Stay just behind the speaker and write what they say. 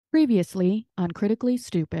Previously on Critically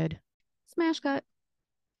Stupid. Smash cut.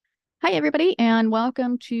 Hi, everybody, and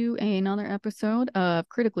welcome to another episode of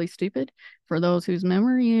Critically Stupid. For those whose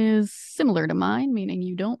memory is similar to mine, meaning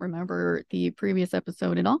you don't remember the previous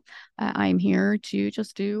episode at all, I'm here to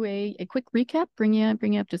just do a quick recap, bring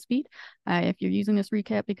you up to speed. If you're using this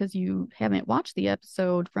recap because you haven't watched the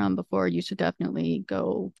episode from before, you should definitely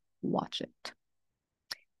go watch it.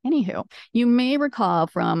 Anywho, you may recall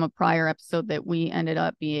from a prior episode that we ended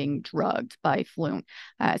up being drugged by Floon.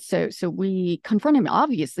 So we confronted him.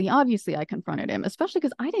 Obviously, I confronted him, especially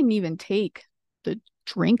because I didn't even take the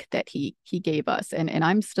drink that he gave us, and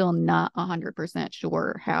I'm still not 100%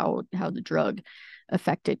 sure how the drug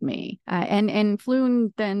affected me. And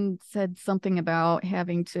Floon then said something about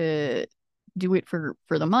having to do it for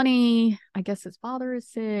the money. I guess his father is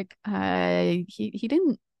sick. He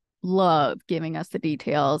didn't love giving us the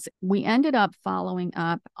details. We ended up following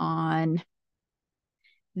up on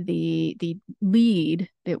the lead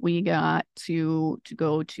that we got to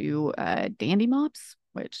go to Dandy Mops,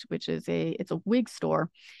 which is it's a wig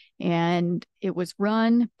store, and it was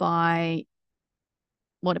run by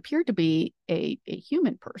what appeared to be a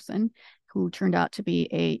human person who turned out to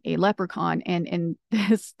be a leprechaun, and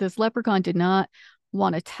this leprechaun did not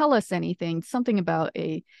want to tell us anything, something about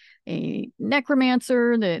a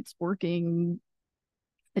necromancer that's working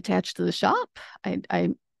attached to the shop.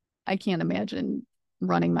 I can't imagine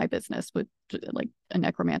running my business with like a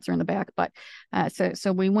necromancer in the back, but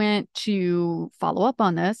so we went to follow up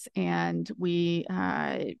on this, and we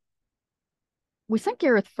sent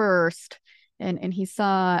Gareth first, and he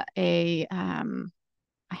saw a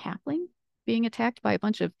halfling being attacked by a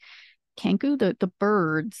bunch of kanku, the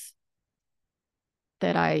birds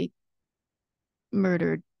that I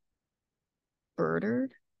murdered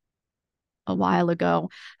a while ago.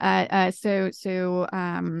 So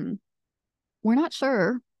we're not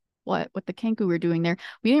sure what the kanku were doing there.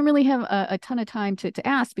 We didn't really have a ton of time to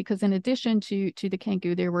ask, because in addition to the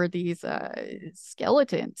kanku, there were these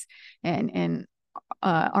skeletons, and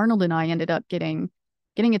Arnold and I ended up getting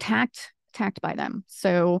attacked by them.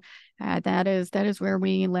 So that is where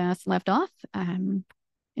we last left off.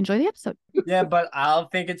 Enjoy the episode. Yeah, but I'll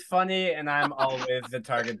think it's funny, and I'm always the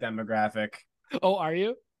target demographic. Oh, are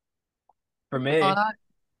you? For me,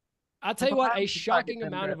 I'll tell you what, a shocking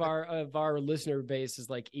amount of our listener base is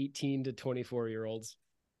like 18 to 24-year-olds.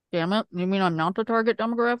 Damn it. You mean I'm not the target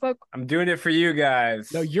demographic? I'm doing it for you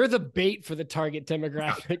guys. No, you're the bait for the target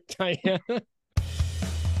demographic, Diana.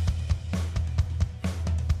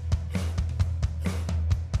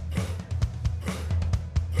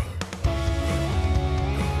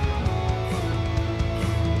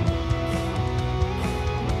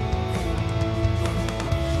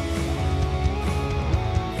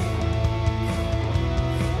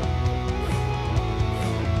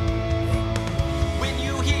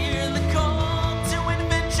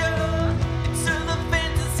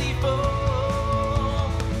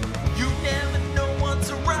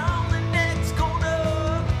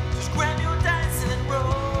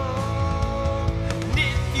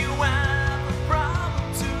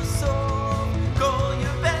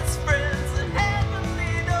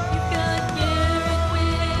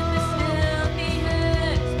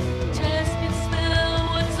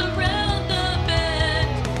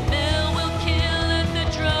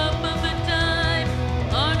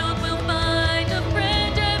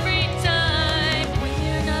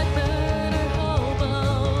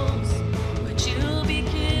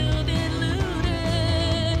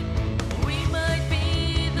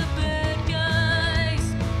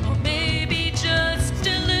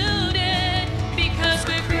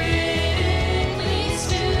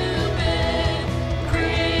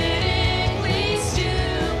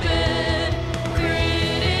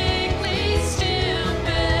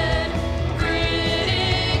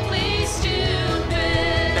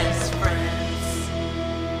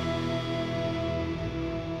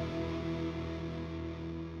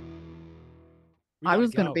 I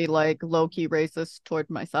was going to be like low-key racist toward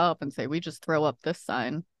myself and say we just throw up this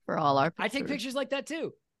sign for all our pictures. I take pictures like that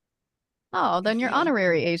too. Oh, then you're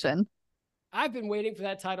honorary Asian. I've been waiting for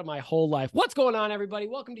that title my whole life. What's going on, everybody?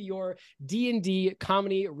 Welcome to your D&D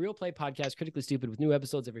comedy real play podcast, Critically Stupid, with new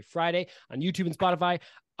episodes every Friday on YouTube and Spotify.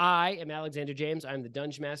 I am Alexander James. I'm the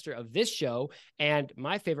Dungeon Master of this show, and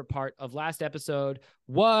my favorite part of last episode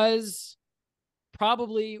was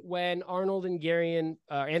probably when Arnold and Gareth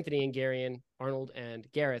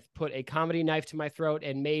put a comedy knife to my throat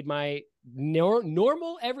and made my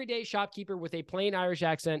normal everyday shopkeeper with a plain Irish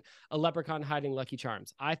accent a leprechaun hiding Lucky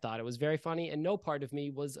Charms. I thought it was very funny, and no part of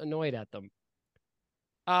me was annoyed at them.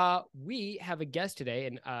 We have a guest today,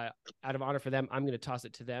 and out of honor for them, I'm going to toss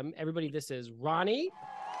it to them. Everybody, this is Ronnie.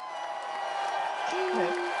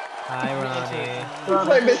 Hi, Ronnie. This is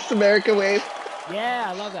my Miss America wave. Yeah,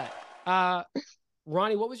 I love that.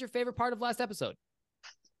 Ronnie, what was your favorite part of last episode?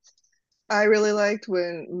 I really liked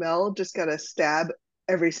when Mel just got to stab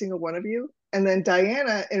every single one of you. And then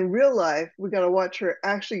Diana, in real life, we got to watch her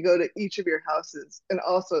actually go to each of your houses and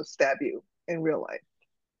also stab you in real life.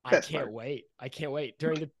 I can't wait.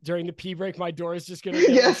 During the pee break, my door is just gonna get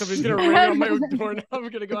Yes. somebody's gonna ring on my door now. I'm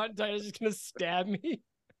gonna go out and Diana's just gonna stab me.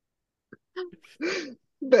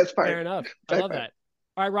 Best part. Fair enough. I love that.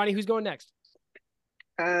 All right, Ronnie, who's going next?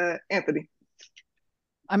 Anthony.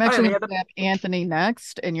 I'm actually going to have Anthony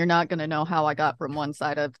next, and you're not going to know how I got from one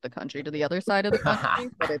side of the country to the other side of the country,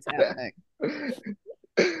 but it's happening.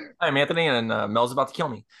 I'm Anthony, and Mel's about to kill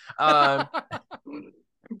me. I'm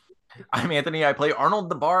Anthony. I play Arnold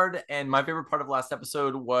the Bard, and my favorite part of last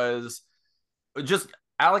episode was just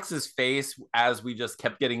Alex's face as we just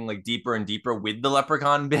kept getting like deeper and deeper with the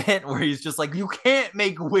leprechaun bit, where he's just like, "You can't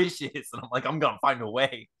make wishes," and I'm like, "I'm gonna find a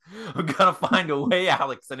way. I'm gonna find a way,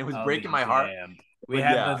 Alex," and it was breaking my heart. We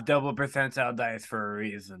have those double percentile dice for a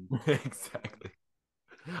reason. Exactly.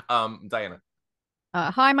 Diana.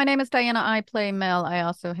 Hi, my name is Diana. I play Mel. I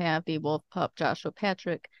also have the wolf pup, Josh Pat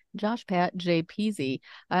J. Peasy.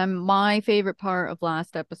 My favorite part of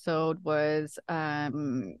last episode was I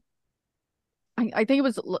think it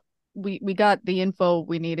was we got the info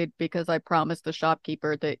we needed because I promised the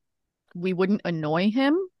shopkeeper that we wouldn't annoy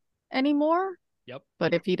him anymore. Yep.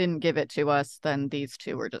 But if he didn't give it to us, then these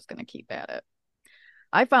two were just going to keep at it.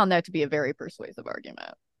 I found that to be a very persuasive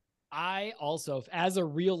argument. I also, as a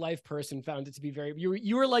real life person, found it to be very.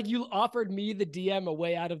 You were like, you offered me the DM a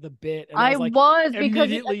way out of the bit, and I was like,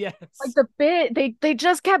 immediately yes. Like the bit, they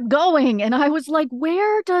just kept going, and I was like,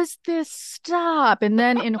 where does this stop? And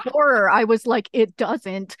then in horror, I was like, it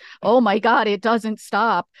doesn't. Oh my god, it doesn't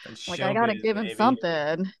stop. Like I gotta give him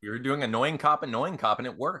something. You were doing annoying cop, and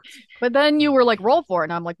it worked. But then you were like, roll for it,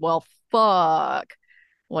 and I'm like, well, fuck.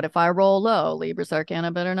 What if I roll low? Libris Arcana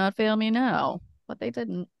better not fail me now. But they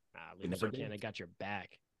didn't. Libris Arcana got your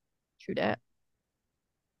back. True that.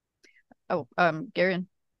 Oh, Garen.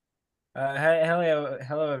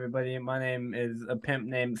 Hello, everybody. My name is a pimp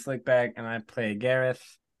named Slickback, and I play Gareth.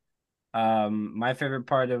 My favorite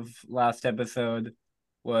part of last episode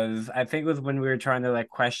was, I think it was when we were trying to like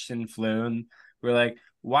question Floon. We're like,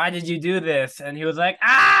 why did you do this? And he was like,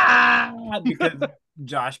 ah, because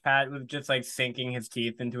Josh Pat was just like sinking his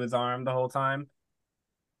teeth into his arm the whole time.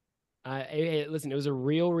 Hey, listen, it was a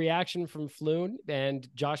real reaction from Floon, and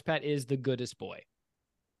Josh Pat is the goodest boy.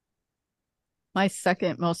 My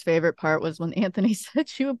second most favorite part was when Anthony said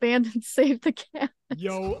you abandoned Save the Cat.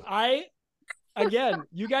 Yo, again,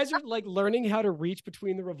 you guys are like learning how to reach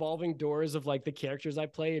between the revolving doors of like the characters I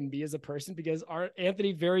play and me as a person, because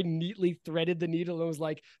Anthony very neatly threaded the needle and was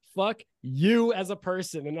like, fuck you as a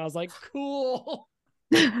person. And I was like, cool.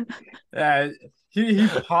 He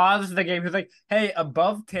paused the game. He was like, hey,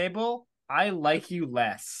 above table, I like you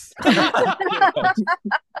less. No,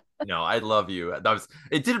 I love you.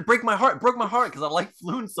 It didn't break my heart. It broke my heart because I like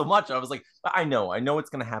Floon so much. I was like, I know it's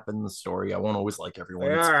gonna happen in the story. I won't always like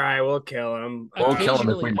everyone. All right, we'll kill him.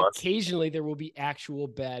 Occasionally there will be actual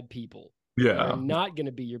bad people. Yeah. They're not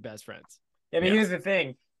gonna be your best friends. Yeah, but here's the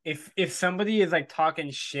thing. If somebody is like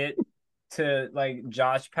talking shit to like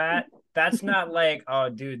Josh Pat, that's not like, oh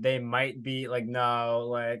dude, they might be like, no,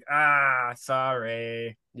 like,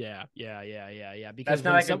 sorry. Yeah. Because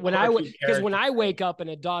that's not when I wake up and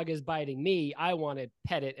a dog is biting me, I want to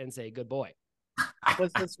pet it and say good boy.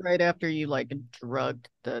 Was this right after you like drugged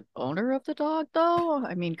the owner of the dog though?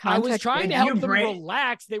 I mean, I was trying to help them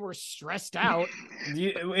relax. They were stressed out.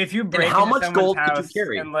 If you break how much gold house could you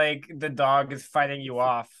carry? And like the dog is fighting you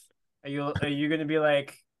off, are you gonna be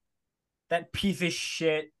like, that piece of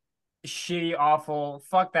shit, shitty, awful,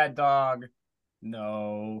 fuck that dog?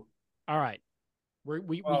 No. All right.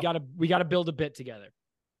 We gotta build a bit together.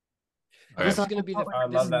 Okay. This is gonna be I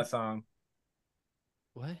love that song.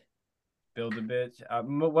 What? Build a bitch.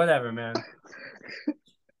 Whatever, man.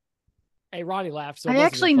 Hey, Ronnie laughed. So I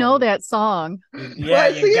actually know that song. Yeah,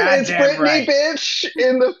 you it's Britney, right. bitch.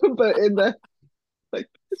 In the like.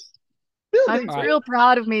 I'm real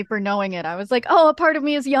proud of me for knowing it. I was like, oh, a part of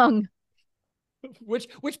me is young. Which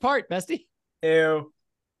part, bestie? Ew.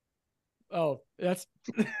 Oh, that's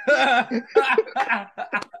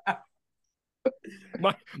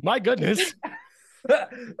my goodness.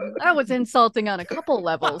 That was insulting on a couple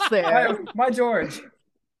levels there. My George.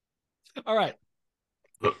 All right.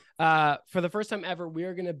 For the first time ever, we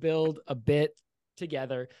are going to build a bit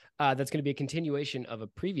together. That's going to be a continuation of a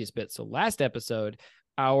previous bit. So last episode,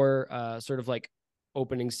 our sort of like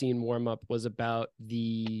opening scene warm up was about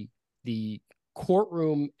the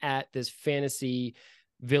courtroom at this fantasy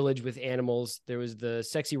village with animals. There was the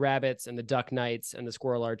sexy rabbits and the duck knights and the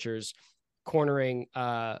squirrel archers cornering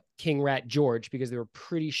King Rat George because they were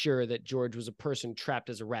pretty sure that George was a person trapped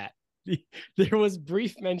as a rat. There was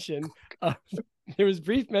brief mention of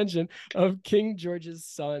King George's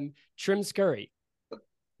son, Trim Scurry,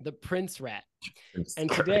 the Prince Rat. And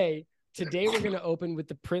today we're going to open with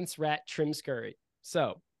the Prince Rat, Trim Scurry.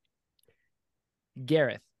 So,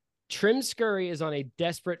 Gareth, Trim Scurry is on a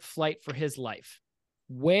desperate flight for his life.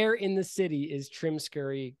 Where in the city is Trim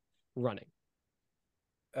Scurry running?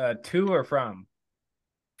 To or from?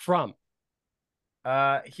 From.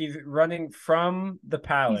 He's running from the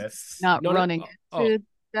palace. Not running to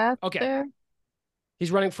death there.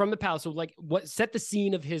 He's running from the palace. So, like, what? Set the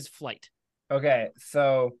scene of his flight. Okay,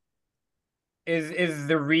 so is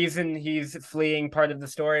the reason he's fleeing part of the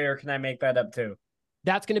story, or can I make that up too?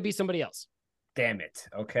 That's going to be somebody else. Damn it.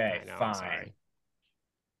 Okay, fine.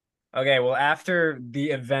 Okay, well, after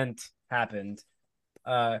the event happened,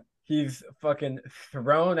 he's fucking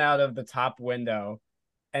thrown out of the top window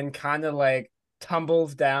and kind of like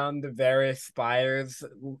tumbles down the various spires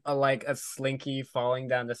like a slinky falling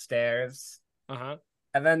down the stairs. Uh-huh.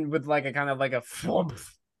 And then with like a kind of like a thump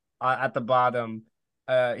at the bottom,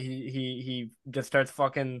 he just starts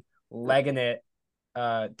fucking legging it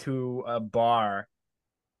to a bar.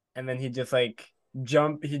 And then he just like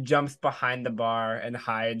jumps behind the bar and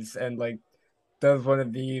hides and like does one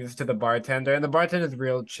of these to the bartender. And the bartender's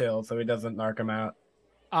real chill, so he doesn't narc him out.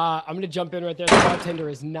 I'm going to jump in right there. The bartender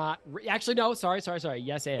is not... Actually, no. Sorry.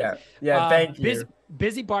 Yes, and. Yeah, thank you.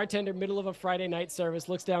 Busy bartender, middle of a Friday night service,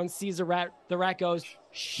 looks down, sees a rat. The rat goes,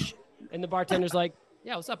 shh. And the bartender's like,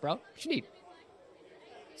 yeah, what's up, bro? What you need?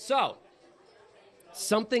 So,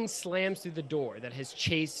 something slams through the door that has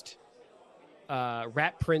chased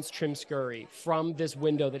Rat Prince Trim Scurry from this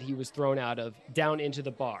window that he was thrown out of down into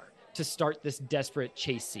the bar to start this desperate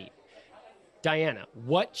chase scene. Diana,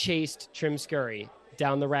 what chased Trim Scurry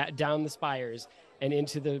down the spires and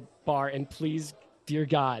into the bar? And please, dear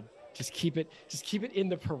God, just keep it in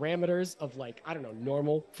the parameters of, like, I don't know,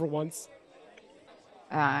 normal for once.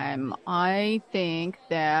 I think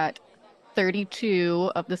that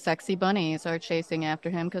 32 of the sexy bunnies are chasing after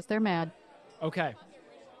him because they're mad. Okay.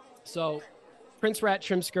 So Prince Rat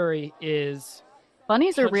Trim Scurry is...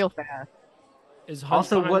 Bunnies are real fast.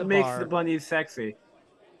 Also, what makes the bunnies sexy?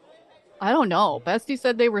 I don't know. Bestie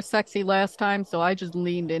said they were sexy last time, so I just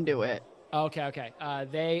leaned into it. Okay.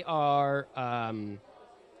 They are...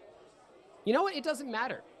 You know what? It doesn't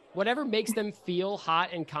matter. Whatever makes them feel hot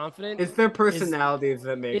and confident... It's their personalities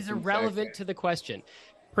that make is irrelevant to the question.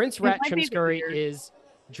 Prince Rat Trim Scurry is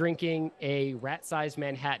drinking a rat-sized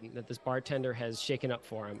Manhattan that this bartender has shaken up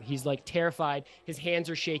for him. He's like terrified. His hands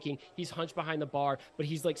are shaking. He's hunched behind the bar, but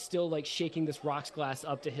he's like still like shaking this rocks glass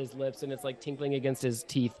up to his lips, and it's like tinkling against his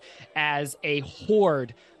teeth as a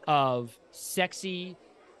horde of sexy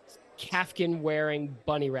Kafkin-wearing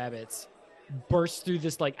bunny rabbits bursts through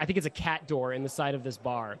this, like, I think it's a cat door in the side of this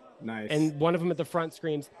bar. Nice. And one of them at the front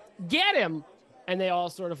screams, "Get him!" And they all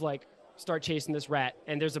sort of like start chasing this rat.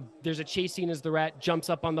 And there's a chase scene as the rat jumps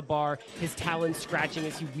up on the bar, his talons scratching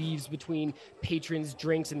as he weaves between patrons'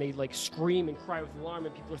 drinks, and they like scream and cry with alarm,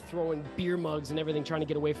 and people are throwing beer mugs and everything trying to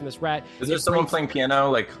get away from this rat. Is there someone playing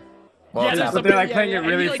piano? Like, well, yeah, but they're like playing it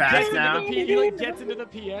really fast now. He like gets into the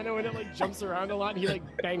piano and it like jumps around a lot. And he like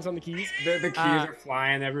bangs on the keys. The keys are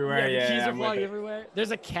flying everywhere. Yeah, the keys are flying everywhere.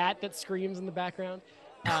 There's a cat that screams in the background.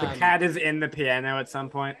 The cat is in the piano at some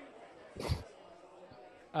point.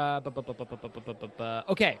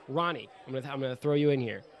 Okay, Ronnie, I'm gonna throw you in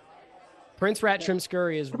here. Prince Rat Trim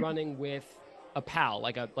Scurry is running with a pal,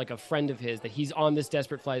 like a friend of his that he's on this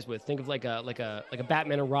desperate flies with. Think of like a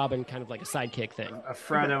Batman and Robin kind of like a sidekick thing. A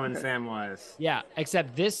Frodo and Samwise. Yeah,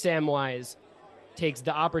 except this Samwise takes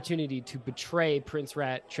the opportunity to betray Prince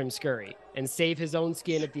Rat Trim Scurry and save his own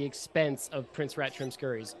skin at the expense of Prince Rat Trim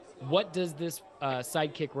Scurry's. What does this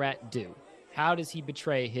sidekick rat do? How does he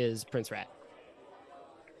betray his Prince Rat?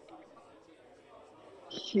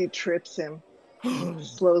 He trips him,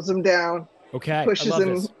 slows him down, okay, pushes him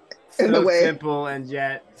in so the way. Simple and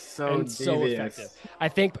yet so effective. I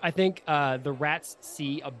think the rats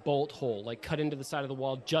see a bolt hole like cut into the side of the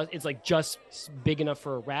wall. It's just big enough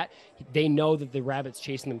for a rat. They know that the rabbits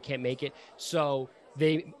chasing them can't make it, so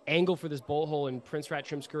they angle for this bolt hole. And Prince Rat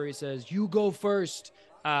Trim Scurry says, "You go first."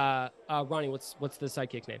 Ronnie, what's the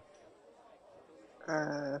sidekick's name?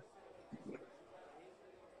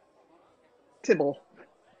 Tibble.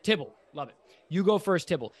 Love it. You go first,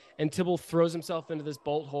 Tibble. And Tibble throws himself into this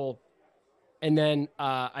bolt hole and then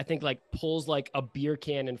I think like pulls like a beer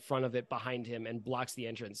can in front of it behind him and blocks the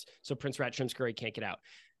entrance. So Prince Rat Trimscurry can't get out.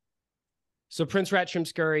 So Prince Rat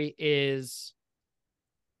Trimscurry is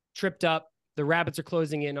tripped up. The rabbits are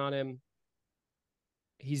closing in on him.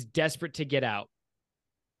 He's desperate to get out.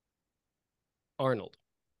 Arnold,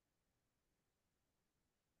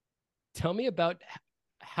 tell me about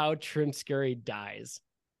how Trimscurry dies.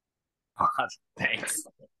 God, thanks.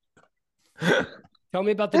 Tell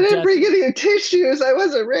me about the I didn't death. bring any tissues. I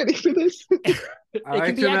wasn't ready for this. It like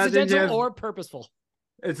can be to imagine accidental just- or purposeful.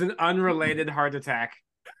 It's an unrelated heart attack.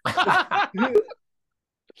 It's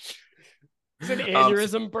an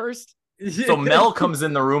aneurysm burst. So Mel comes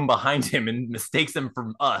in the room behind him and mistakes him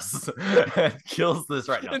from us and kills this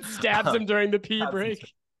right now. And stabs him during the pee break.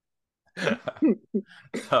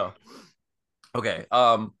 So, okay.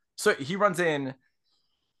 So he runs in.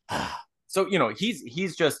 So,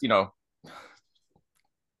 he's just,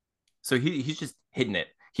 so he's just hitting it.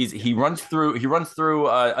 He runs through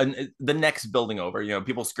the next building over,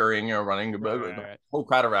 people scurrying, running, Right. whole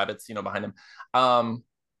crowd of rabbits, behind him.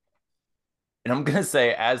 And I'm gonna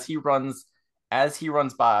say as he runs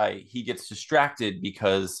by, he gets distracted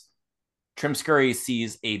because Trimscurry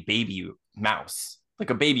sees a baby mouse,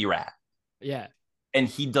 like a baby rat. Yeah. And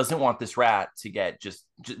he doesn't want this rat to get just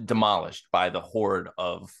demolished by the horde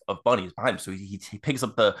of bunnies behind him. So he picks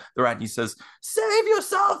up the rat and he says, "Save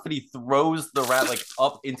yourself!" And he throws the rat like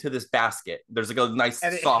up into this basket. There's like a nice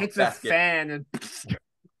And it soft hits basket. a fan and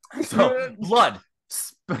So blood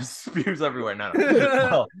spews everywhere. No.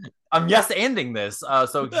 Well, I'm yes-anding this.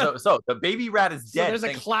 So the baby rat is dead. So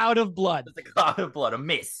there's a cloud of blood. There's a cloud of blood, a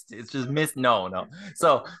mist. It's just mist. No.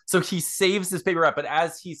 So he saves this baby rat, but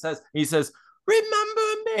as he says, "Remember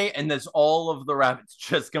me," and there's all of the rabbits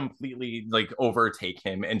just completely like overtake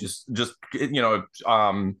him and just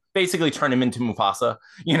basically turn him into Mufasa.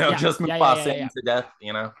 Just Mufasa into death.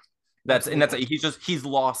 He's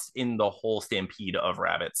lost in the whole stampede of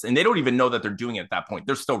rabbits, and they don't even know that they're doing it at that point.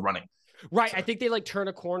 They're still running. Right. I think they like turn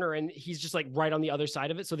a corner and he's just like right on the other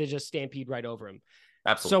side of it. So they just stampede right over him.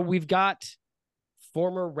 Absolutely. So we've got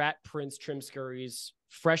former Rat Prince Trimscurry's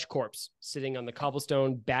fresh corpse sitting on the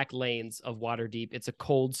cobblestone back lanes of Waterdeep. It's a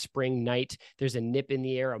cold spring night. There's a nip in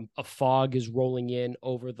the air. A fog is rolling in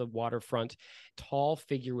over the waterfront. Tall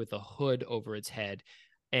figure with a hood over its head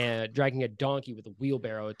and dragging a donkey with a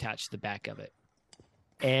wheelbarrow attached to the back of it.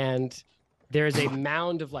 And there's a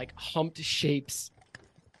mound of like humped shapes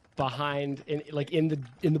behind in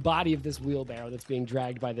the body of this wheelbarrow that's being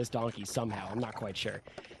dragged by this donkey somehow. I'm not quite sure.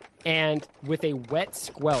 And with a wet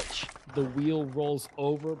squelch, the wheel rolls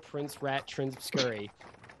over Prince Rat Trimscurry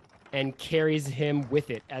and carries him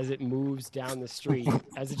with it as it moves down the street.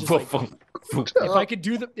 As it just like, if I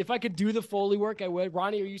could do the Foley work, I would.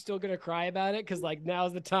 Ronnie, are you still gonna cry about it? Because like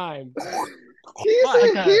now's the time. He's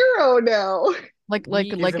a hero now. Like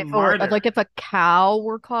martyr. if a cow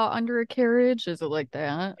were caught under a carriage, is it like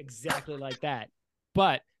that? Exactly like that.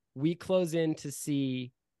 But we close in to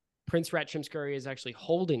see Prince Rat Trimscurry is actually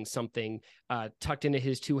holding something tucked into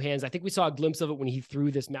his two hands. I think we saw a glimpse of it when he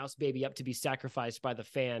threw this mouse baby up to be sacrificed by the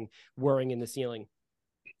fan whirring in the ceiling.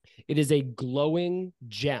 It is a glowing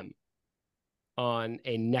gem on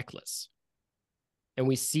a necklace. And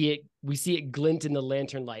we see it glint in the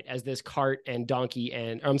lantern light as this cart and donkey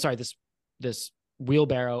this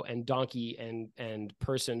wheelbarrow and donkey and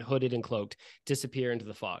person hooded and cloaked disappear into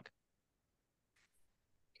the fog.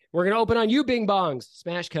 We're going to open on you, Bing Bongs.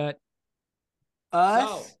 Smash cut. us.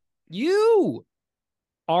 So, you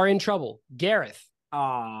are in trouble. Gareth,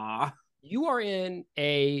 Aww. you are in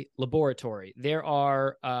a laboratory. There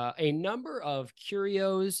are a number of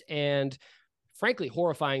curios and frankly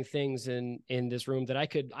horrifying things in this room that I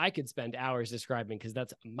could spend hours describing because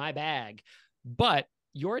that's my bag. But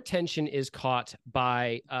your attention is caught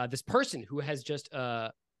by this person who has just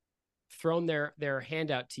thrown their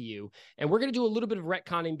hand out to you. And we're going to do a little bit of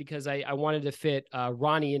retconning because I wanted to fit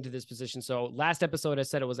Ronnie into this position. So last episode, I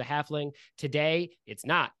said it was a halfling. Today, it's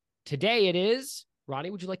not. Today it is. Ronnie,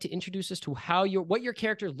 would you like to introduce us to what your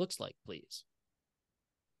character looks like, please?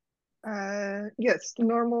 Yes,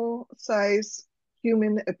 normal size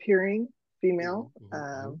human appearing female.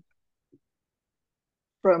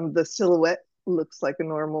 From the silhouette, looks like a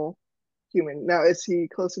normal human. Now, is he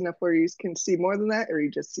close enough where he can see more than that, or he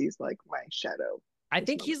just sees like my shadow? I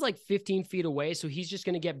think he's like 15 feet away, so he's just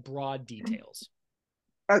going to get broad details.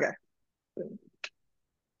 Okay.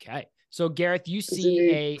 Okay. So Gareth, you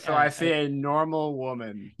see I see a normal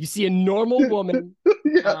woman. You see a normal woman.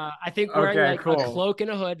 Yeah. I think wearing Okay, like cool. a cloak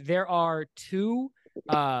and a hood. There are two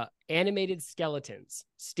animated skeletons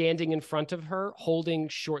standing in front of her holding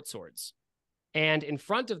short swords. And in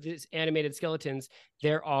front of these animated skeletons,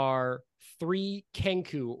 there are 3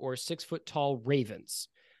 Kenku, or 6-foot tall ravens,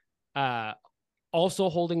 also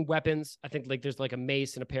holding weapons. I think like there's like a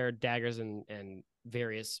mace and a pair of daggers and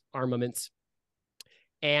various armaments.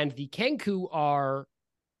 And the Kenku are,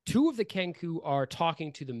 2 of the Kenku are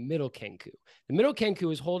talking to the middle Kenku. The middle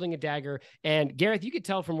Kenku is holding a dagger. And Gareth, you could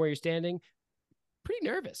tell from where you're standing, pretty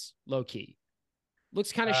nervous, low key.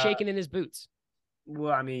 Looks kind of shaking in his boots.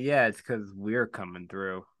 Well, I mean, yeah, it's because we're coming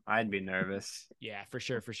through. I'd be nervous. Yeah, for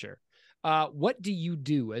sure, for sure. What do you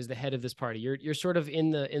do as the head of this party? You're sort of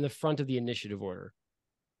in the front of the initiative order.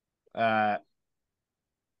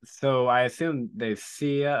 So I assume they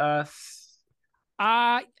see us.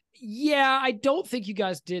 Yeah, I don't think you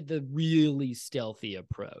guys did the really stealthy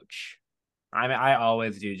approach. I mean, I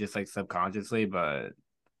always do, just like subconsciously, but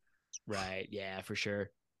Right, yeah, for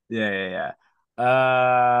sure. yeah. All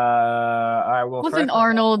right. Well, Wasn't first of all,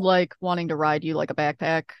 Arnold like wanting to ride you like a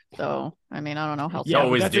backpack? So I mean, I don't know how. You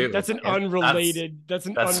always do. That's an That's- unrelated. That's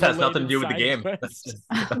an That's unrelated nothing to do with the side game. quest.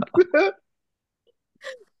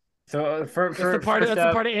 so That's the part first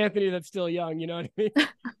of Anthony that's still young. You know what I mean?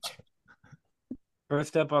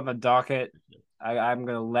 first up on the docket, I'm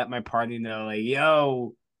gonna let my party know, like,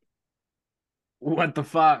 yo, what the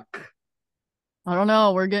fuck? I don't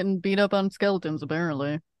know. We're getting beat up on skeletons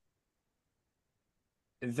apparently.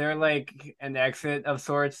 Is there like an exit of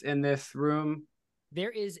sorts in this room? There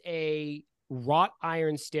is a wrought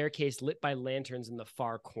iron staircase lit by lanterns in the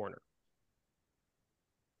far corner.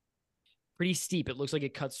 Pretty steep. It looks like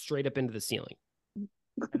it cuts straight up into the ceiling.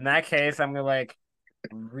 In that case, I'm gonna like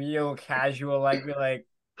real casual, like be like,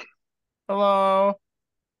 hello.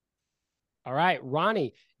 All right,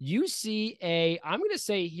 Ronnie, you see I'm going to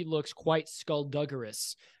say he looks quite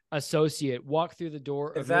skullduggerous associate walk through the door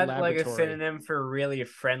of Is your that like laboratory. a synonym for really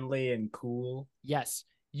friendly and cool? Yes.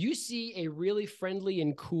 You see a really friendly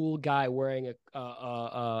and cool guy wearing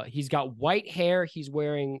he's got white hair. He's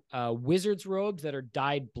wearing wizard's robes that are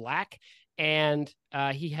dyed black. And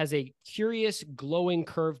he has a curious glowing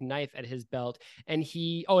curved knife at his belt. And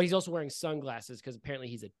he's also wearing sunglasses because apparently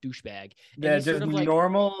he's a douchebag. And Yeah, he's just sort of like,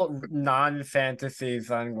 normal non-fantasy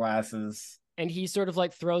sunglasses. and he sort of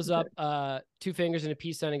like throws up 2 fingers and a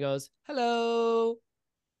peace sign and goes, hello.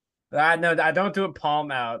 No, I don't do it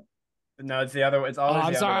palm out. No, it's the other way. It's always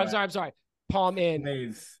I'm the sorry. other way. I'm sorry. Palm in.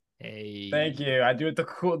 Please. Hey. Thank you. I do it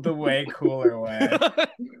the way cooler way.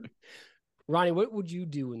 Ronnie, what would you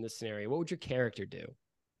do in this scenario? What would your character do?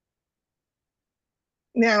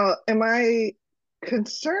 Now, am I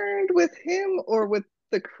concerned with him or with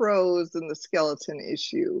the crows and the skeleton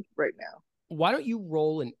issue right now? Why don't you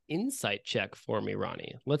roll an insight check for me,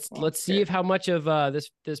 Ronnie? Let's see Okay. if how much of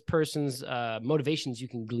this person's motivations you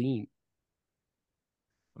can glean.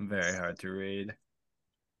 Very hard to read.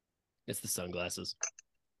 It's the sunglasses.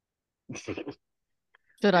 Should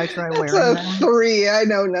I try That's wearing a them? 3. I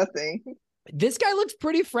know nothing. This guy looks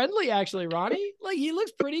pretty friendly, actually, Ronnie. Like, he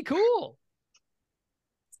looks pretty cool.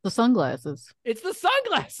 The sunglasses. It's the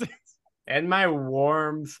sunglasses. And my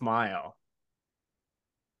warm smile.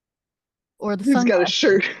 Or the He's got a sunglasses.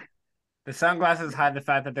 shirt. The sunglasses hide the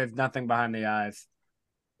fact that there's nothing behind the eyes.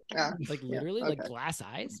 Like, literally, yeah, like okay. glass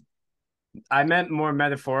eyes. I meant more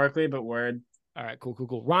metaphorically, but word. All right,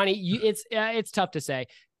 cool. Ronnie, it's tough to say.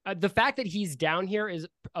 The fact that he's down here is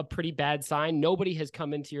a pretty bad sign. Nobody has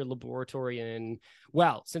come into your laboratory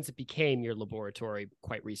since it became your laboratory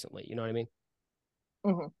quite recently. You know what I mean?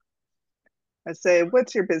 Mm-hmm. I say,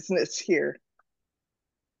 what's your business here?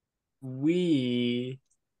 We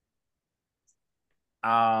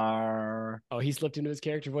are. Oh, he slipped into his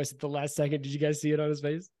character voice at the last second. Did you guys see it on his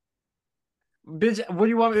face? Bitch, what do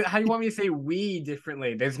you want me? How do you want me to say we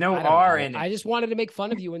differently? There's no I don't R know. in it. I just wanted to make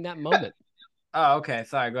fun of you in that moment. Oh, okay.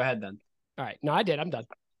 Sorry. Go ahead then. All right. No, I did. I'm done.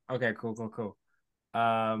 Okay, cool.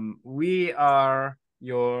 We are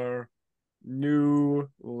your new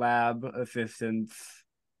lab assistants.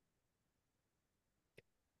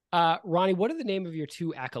 Ronnie, what are the name of your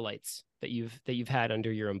 2 acolytes that you've had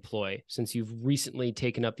under your employ since you've recently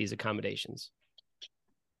taken up these accommodations?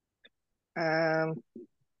 Bob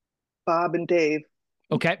and Dave.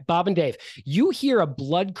 Okay, Bob and Dave. You hear a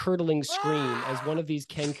blood-curdling scream as one of these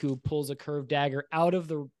Kenku pulls a curved dagger out of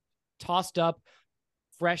the tossed up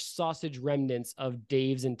fresh sausage remnants of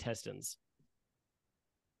Dave's intestines.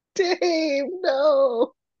 Dave,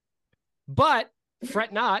 no. But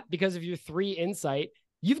fret not, because of your 3 insight,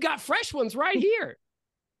 you've got fresh ones right here.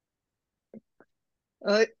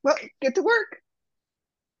 Well, get to work.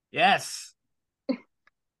 Yes.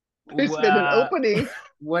 There's been an opening.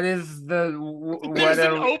 What is the There's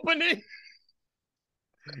an opening.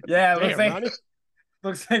 Yeah, it Damn,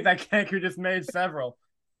 looks like that canker just made several.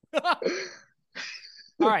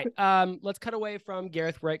 All right, let's cut away from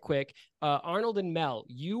Gareth right quick. Arnold and Mel,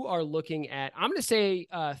 you are looking at, I'm going to say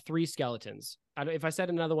 3 skeletons. If I said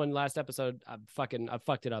another one last episode, I fucked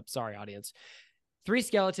it up. Sorry, audience. 3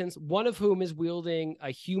 skeletons, one of whom is wielding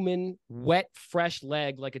a human wet, fresh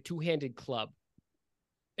leg like a 2-handed club.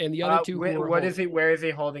 And the other 2 where is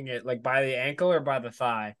he holding it? Like by the ankle or by the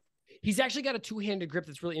thigh? He's actually got a 2-handed grip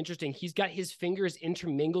that's really interesting. He's got his fingers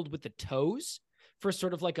intermingled with the toes for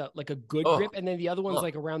sort of like a good grip, and then the other one's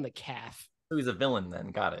like around the calf. So he's a villain then.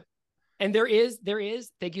 Got it. And there is,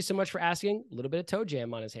 thank you so much for asking, a little bit of toe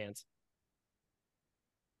jam on his hands.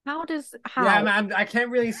 How? Yeah, I can't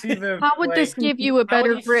really see the. How would this give you a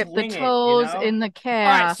better grip? The toes in the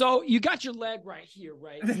calf. All right, so you got your leg right here,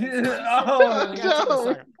 right? Oh,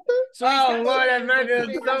 no. So oh Lord, I've heard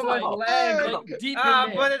so much leg. Deep in there.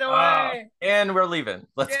 Put it away. And we're leaving.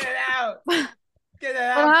 Let's get go. it out. Get it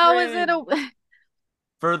out. Well, how is it?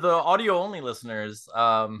 For the audio only listeners,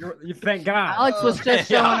 you thank God. Alex was just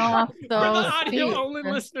showing off For those the audio only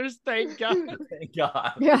listeners, thank God. Thank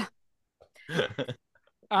God. Yeah.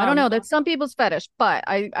 I don't know. That's some people's fetish, but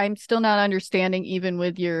I'm still not understanding, even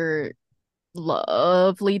with your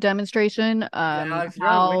lovely demonstration, Alex, you're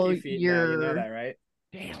how on Wiki feet you're now, you know that, right?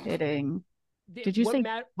 Damn. fitting. Did you say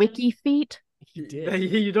wiki feet? He did.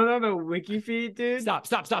 You don't know the Wiki feet, dude? Stop.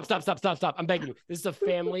 I'm begging you. This is a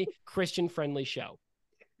family, Christian-friendly show.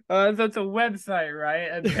 So it's a website, right?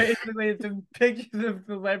 And basically it's pictures of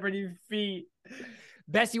celebrity feet.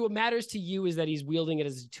 Bessie, what matters to you is that he's wielding it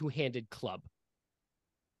as a 2-handed club.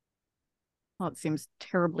 Well, it seems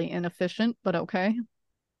terribly inefficient, but okay. And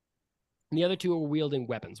the other 2 are wielding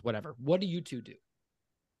weapons, whatever. What do you 2 do?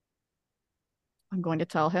 I'm going to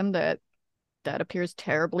tell him that appears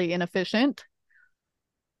terribly inefficient.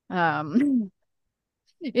 Arnold,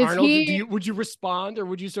 would you respond, or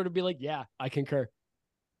would you sort of be like, yeah, I concur?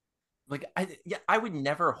 Like, I would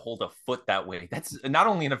never hold a foot that way. That's not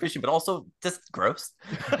only inefficient, but also just gross.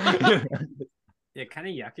 Yeah, kind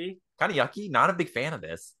of yucky. Not a big fan of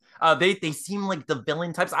this. They seem like the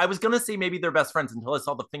villain types. I was gonna say maybe they're best friends until I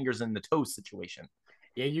saw the fingers and the toes situation.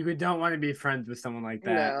 Yeah, you don't want to be friends with someone like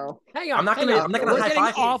that. No. Hang on. I'm not gonna We're high getting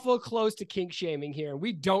five you. awful close to kink shaming here, and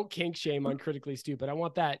we don't kink shame on Critically Stupid. I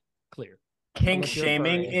want that clear. Kink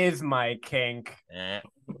shaming is my kink.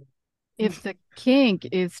 If the kink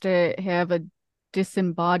is to have a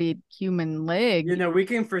disembodied human leg, we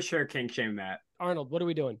can for sure kink shame that. Arnold, what are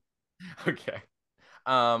we doing? Okay.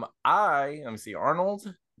 Let me see.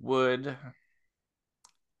 Arnold would.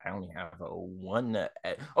 I only have a 1.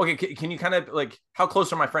 Okay, can you kind of like, how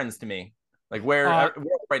close are my friends to me? Like where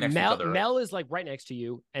right next to each other? Mel is like right next to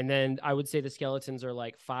you, and then I would say the skeletons are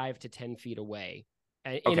like 5 to 10 feet away,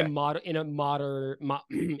 in a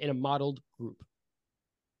modeled group.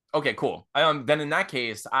 Okay, cool. Then in that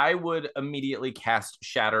case, I would immediately cast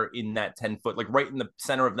Shatter in that 10-foot, like right in the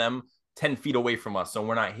center of them, 10 feet away from us, so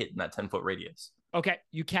we're not hitting that 10-foot radius. Okay,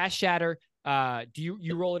 you cast Shatter. Do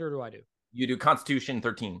you roll it, or do I do? You do Constitution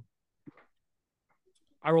 13.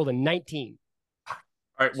 I rolled a 19. All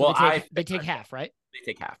right. So Well, they take half, right? They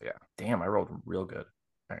take half. Yeah. Damn, I rolled real good.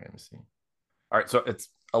 All right, let me see. All right, so it's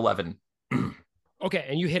 11. Okay,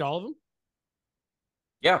 and you hit all of them?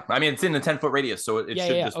 Yeah, I mean it's in the 10-foot radius, so it should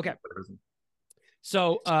just. Okay.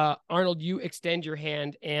 So Arnold, you extend your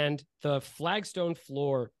hand, and the flagstone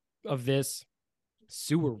floor of this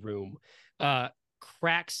sewer room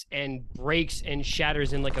cracks and breaks and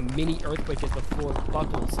shatters in like a mini earthquake as the floor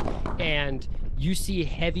buckles, and you see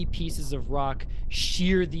heavy pieces of rock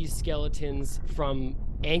shear these skeletons from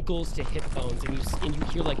ankles to hip bones, and you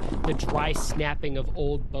hear like the dry snapping of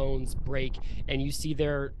old bones break, and you see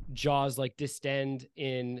their jaws like distend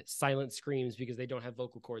in silent screams because they don't have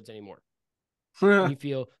vocal cords anymore. And you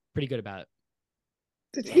feel pretty good about it.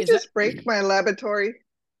 Did he just break my laboratory?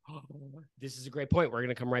 This is a great point. We're going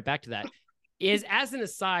to come right back to that. As an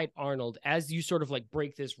aside, Arnold, as you sort of like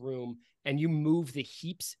break this room and you move the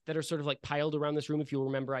heaps that are sort of like piled around this room, if you'll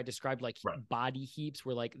remember, I described like body heaps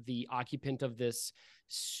where like the occupant of this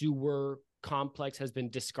sewer complex has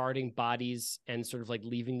been discarding bodies and sort of like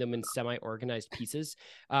leaving them in semi-organized pieces.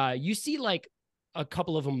 You see like a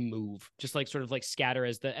couple of them move, just like sort of like scatter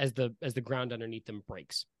as the ground underneath them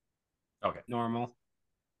breaks. Okay, normal.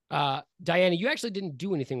 Diana, you actually didn't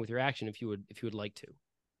do anything with your action if you would like to.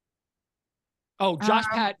 Oh, Josh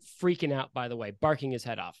Pat freaking out, by the way, barking his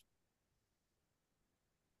head off.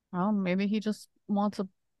 Well, maybe he just wants a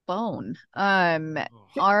bone. Are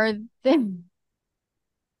they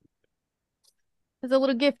As a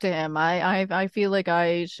little gift to him. I feel like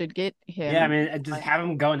I should get him. Yeah, I mean, just have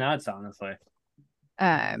him go nuts, honestly.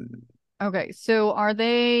 Um, okay, so are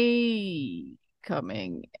they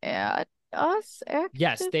coming at us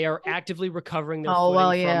Yes, actively? they are actively recovering their Oh, footing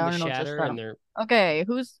well, from yeah, the Arnold just shatter, shot and him. they're Okay,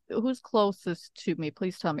 who's closest to me?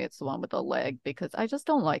 Please tell me it's the one with the leg because I just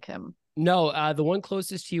don't like him. no. The one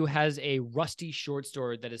closest to you has a rusty short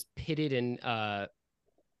sword that is pitted and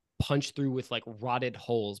punched through with like rotted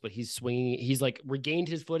holes, but he's swinging. He's like regained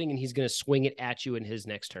his footing, and he's going to swing it at you in his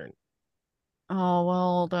next turn. Oh,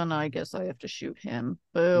 well, then I guess I have to shoot him.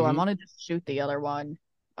 Boo, I Mhm. want to just shoot the other one.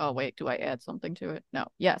 Oh, wait, do I add something to it? No.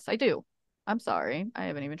 Yes, I do. I'm sorry. I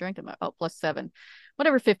haven't even drank it. Oh, +7.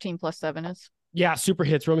 Whatever 15 plus 7 is. Yeah, super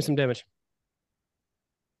hits. Roll me some damage.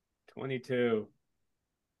 22.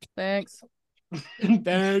 Thanks.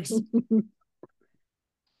 Thanks.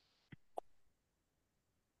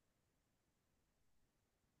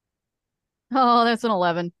 Oh, that's an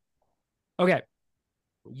 11. Okay.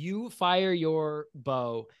 You fire your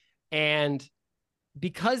bow, and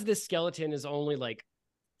because this skeleton is only like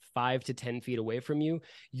 5 to 10 feet away from you,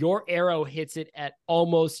 your arrow hits it at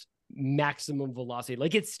almost maximum velocity.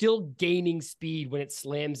 Like it's still gaining speed when it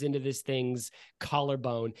slams into this thing's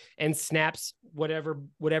collarbone and snaps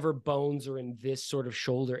whatever bones are in this sort of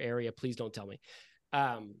shoulder area. Please don't tell me.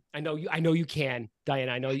 I know you can,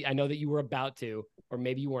 Diana. I know that you were about to, or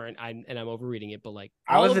maybe you weren't. I'm overreading it, but like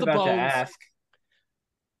I all was of the about to bones. ask.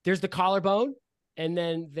 There's the collarbone, and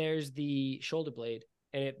then there's the shoulder blade,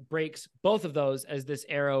 and it breaks both of those as this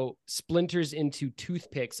arrow splinters into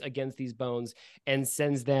toothpicks against these bones and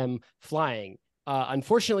sends them flying.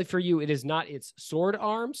 Unfortunately for you, it is not its sword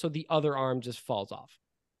arm, so the other arm just falls off.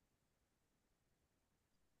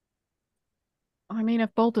 I mean, if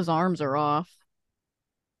both his arms are off,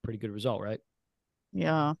 Pretty good result, right?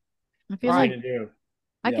 yeah. I feel All like right. Trying to do.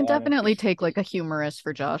 I can Yeah, definitely take like a humorous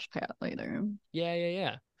for Josh Pat later.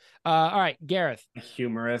 Yeah. All right, Gareth.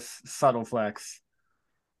 humorous, subtle flex.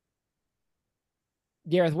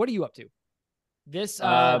 Gareth, what are you up to? This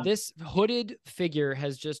Uh, this hooded figure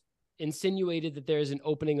has just insinuated that there is an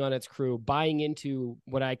opening on its crew, buying into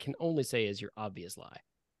what I can only say is your obvious lie.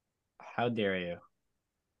 How dare you?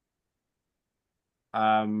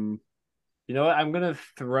 You know what? I'm gonna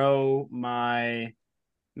throw my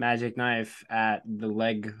magic knife at the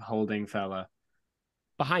leg holding fella.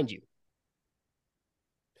 Behind you.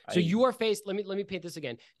 So you are faced, let me paint this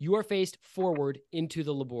again. You are faced forward into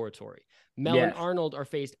the laboratory. Mel and Yes. Arnold are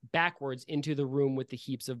faced backwards into the room with the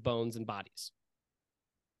heaps of bones and bodies.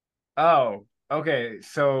 Oh, okay.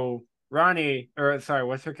 So Ronnie, or sorry,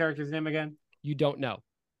 what's her character's name again? You don't know,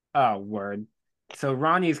 Oh, word. So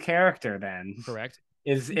Ronnie's character then correct?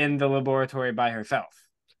 is in the laboratory by herself.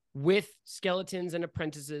 With skeletons and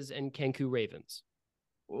apprentices and Kenku ravens.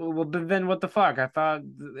 Well, but then what the fuck? I thought,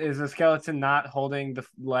 is the skeleton not holding the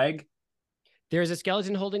leg? There's a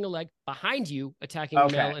skeleton holding a leg behind you, attacking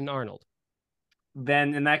Okay. Mel and Arnold.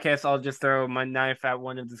 Then in that case, I'll just throw my knife at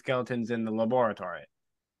one of the skeletons in the laboratory.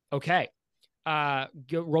 Okay.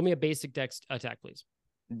 Roll me a basic dex attack, please.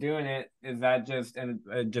 Doing it, is that just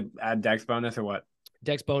a dex bonus or what?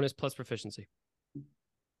 Dex bonus plus proficiency.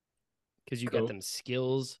 Because you Cool. get them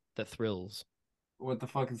skills that thrills. What the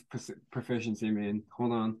fuck is proficiency mean?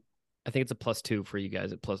 Hold on. I think it's a +2 for you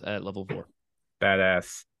guys at level 4.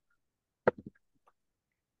 Badass.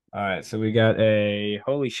 All right, so we got a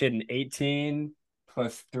holy shit, an 18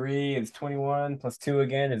 plus 3 is 21 plus 2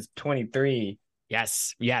 again is 23.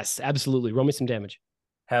 Yes, absolutely. Roll me some damage.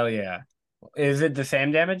 Hell yeah. Is it the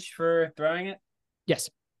same damage for throwing it? Yes.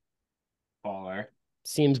 Baller.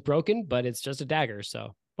 Seems broken, but it's just a dagger,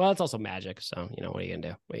 so well, it's also magic, so what are you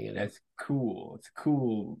gonna do? That's cool. It's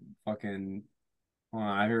cool. Fucking. Hold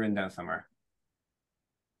on, I have it written down somewhere.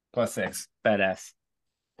 +6. Badass.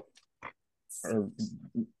 Or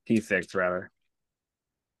P6 rather.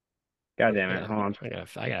 God damn it. Hold on.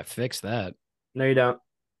 I gotta fix that. No, you don't.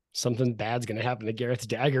 Something bad's gonna happen to Gareth's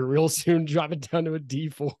dagger real soon. Drop it down to a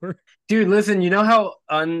D4. Dude, listen, you know how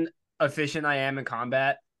inefficient I am in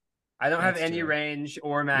combat? I don't have That's any true. range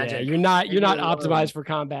or magic. Yeah, you're not optimized for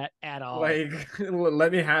combat at all. Like,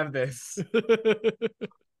 let me have this.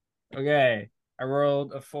 Okay. I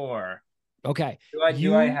rolled a 4. Okay.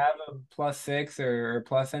 Do I have a +6 or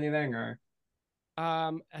plus anything or?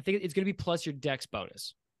 I think it's gonna be plus your dex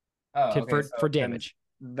bonus Oh, okay. for damage.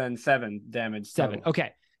 Then 7 damage. 7. Total.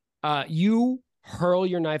 Okay. You hurl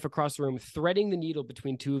your knife across the room, threading the needle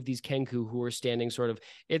between two of these Kenku who are standing sort of.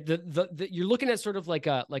 You're looking at sort of like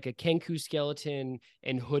a Kenku skeleton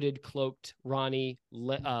and hooded, cloaked Ronnie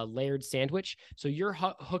layered sandwich. So you're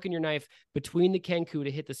hooking your knife between the Kenku to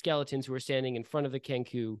hit the skeletons who are standing in front of the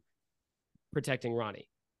Kenku protecting Ronnie.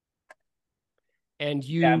 And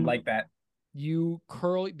I'm like that. You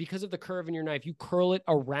curl, because of the curve in your knife, you curl it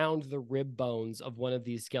around the rib bones of one of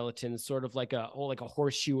these skeletons, sort of like a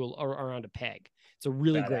horseshoe around a peg. It's a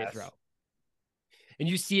really great throw. And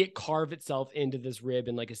you see it carve itself into this rib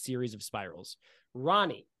in like a series of spirals.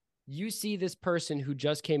 Ronnie, you see this person who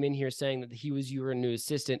just came in here saying that he was your new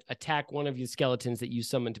assistant attack one of your skeletons that you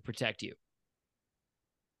summoned to protect you.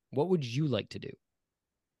 What would you like to do?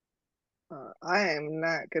 I am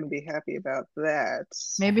not going to be happy about that.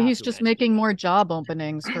 Maybe he's just making more job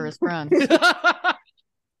openings for his friends.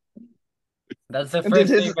 That's the first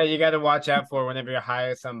thing that you got to watch out for whenever you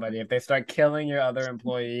hire somebody. If they start killing your other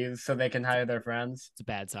employees so they can hire their friends, it's a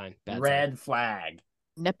bad sign. Red flag.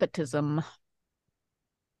 Nepotism.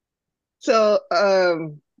 So,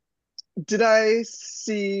 did I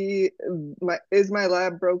see is my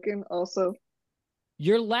lab broken also?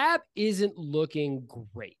 Your lab isn't looking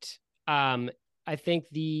great. I think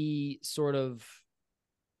the sort of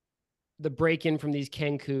the break-in from these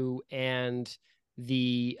Kenku and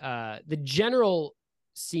the general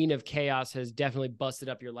scene of chaos has definitely busted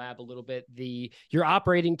up your lab a little bit. Your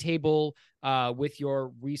operating table with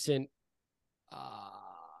your recent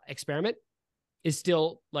experiment is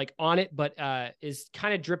still like on it, but is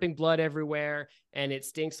kind of dripping blood everywhere, and it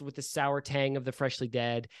stinks with the sour tang of the freshly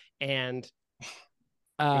dead. And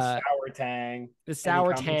the sour tang. The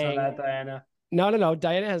sour tang. On that, Diana? No.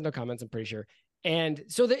 Diana has no comments, I'm pretty sure. And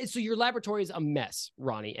so your laboratory is a mess,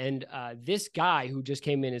 Ronnie. And this guy who just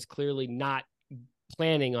came in is clearly not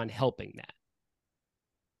planning on helping that.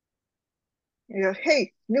 Yeah.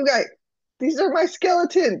 Hey, new guy, these are my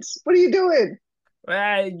skeletons. What are you doing?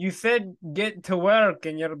 Well, you said get to work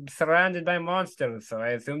and you're surrounded by monsters. So I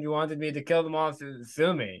assumed you wanted me to kill the monsters.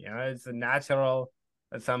 Assuming, it's a natural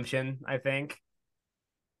assumption, I think.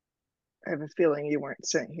 I have a feeling you weren't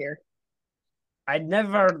sent here. I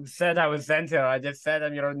never said I was sent here. I just said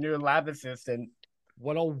I'm your new lab assistant.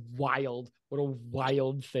 What a wild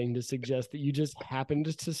thing to suggest that you just happened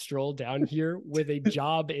to stroll down here with a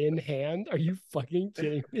job in hand. Are you fucking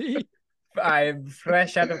kidding me? I'm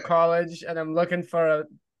fresh out of college and I'm looking for a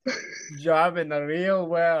job in the real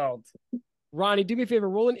world. Ronnie, do me a favor.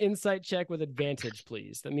 Roll an insight check with advantage,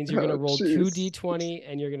 please. That means you're going to roll 2d20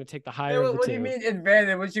 and you're going to take the higher of the two. What do you mean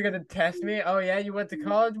advantage? What, you going to test me? Oh, yeah, you went to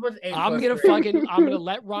college? What's 8 I'm going to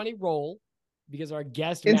let Ronnie roll because our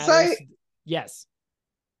guest insight matters. Yes.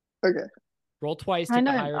 Okay. Roll twice.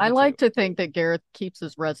 I like to think that Gareth keeps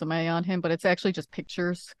his resume on him, but it's actually just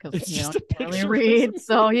pictures because you know really read.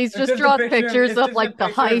 So he's just draws pictures of like the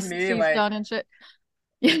heists he's done and shit.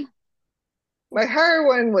 My higher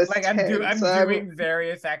one was like 10, I'm doing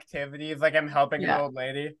various activities, like I'm helping an old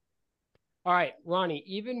lady. All right, Ronnie.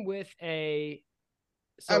 Even with a,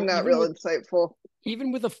 I'm not real insightful.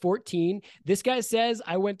 Even with a 14, this guy says,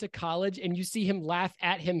 "I went to college," and you see him laugh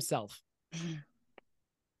at himself.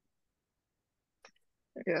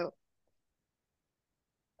 Yeah.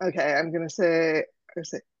 Okay, I'm gonna say,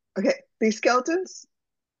 okay, these skeletons,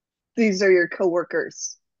 these are your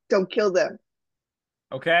coworkers. Don't kill them.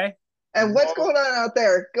 Okay. And what's going on out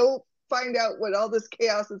there? Go find out what all this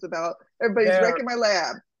chaos is about. Everybody's wrecking my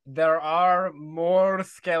lab. There are more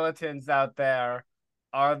skeletons out there.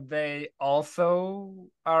 Are they also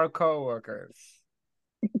our coworkers?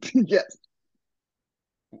 Yes.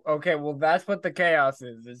 Okay, well that's what the chaos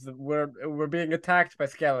is we're being attacked by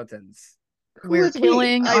skeletons. We're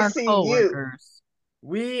killing our coworkers.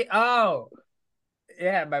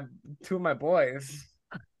 Two of my boys.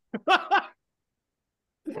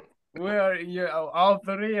 All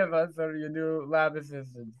three of us are your new lab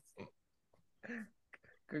assistants.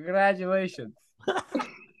 Congratulations.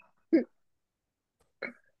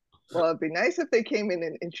 Well, it'd be nice if they came in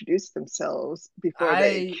and introduced themselves before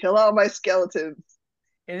they kill all my skeletons.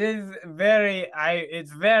 It's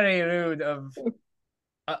very rude of,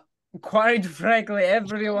 quite frankly,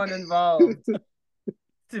 everyone involved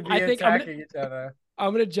to be attacking each other.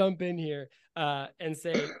 I'm going to jump in here and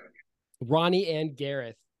say, Ronnie and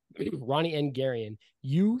Garion,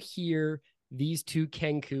 you hear these two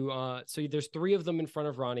Kenku. So there's 3 of them in front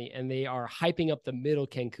of Ronnie, and they are hyping up the middle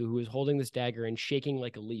Kenku, who is holding this dagger and shaking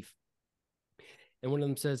like a leaf. And one of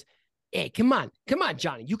them says, "Hey, come on,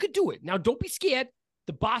 Johnny, you could do it. Now, don't be scared.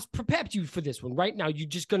 The boss prepped you for this one. Right now, you're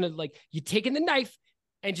just gonna you're taking the knife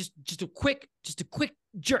and just a quick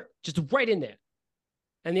jerk, just right in there."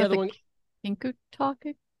 And the other one, Kenku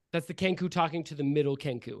talking. That's the Kenku talking to the middle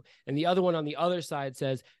Kenku, and the other one on the other side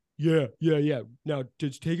says, "Yeah. Now,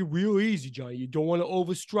 just take it real easy, Johnny. You don't want to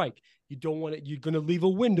overstrike. You don't want it. You're gonna leave a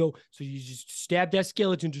window, so you just stab that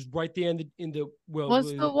skeleton just right there in the well.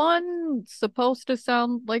 Was the one supposed to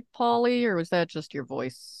sound like Polly, or was that just your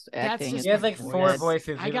voice That's acting? just He has my like voice. 4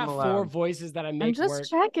 voices. I Leave got him 4 alone. voices that I I'm make just work.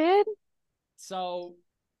 checking. So,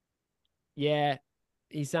 yeah,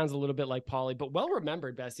 he sounds a little bit like Polly, but well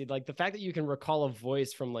remembered, Bessie. Like the fact that you can recall a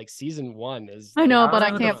voice from like season 1 is. I Like, know, I don't but know I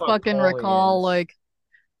who the can't fuck fucking Polly recall is. like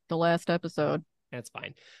the last episode. That's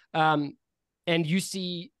fine. And you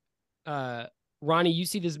see, Ronnie, you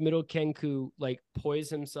see this middle Kenku like poise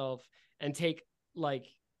himself and take like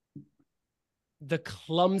the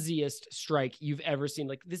clumsiest strike you've ever seen.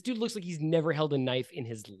 Like this dude looks like he's never held a knife in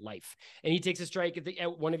his life, and he takes a strike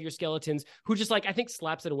at one of your skeletons, who just like I think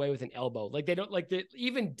slaps it away with an elbow. Like they don't like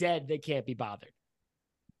even dead, they can't be bothered.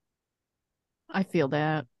 I feel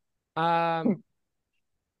that.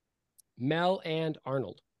 Mel and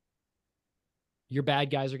Arnold, your bad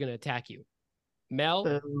guys are going to attack you. Mel,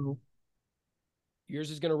 Boo.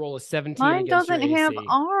 yours is going to roll a 17 Mine against your doesn't have AC.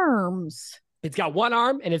 arms. It's got 1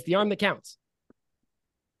 arm, and it's the arm that counts.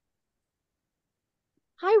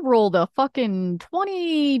 I rolled a fucking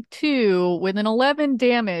 22 with an 11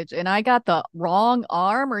 damage, and I got the wrong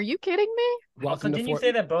arm. Are you kidding me? Also, didn't you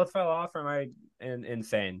say that both fell off, or am I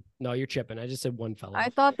insane? No, you're chipping. I just said 1 fell I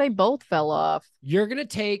off. thought they both fell off. You're going to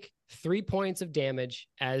take 3 points of damage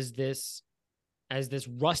as this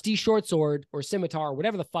rusty short sword or scimitar, or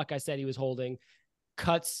whatever the fuck I said he was holding,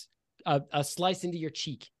 cuts a slice into your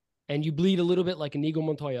cheek, and you bleed a little bit like Inigo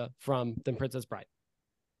Montoya from The Princess Bride.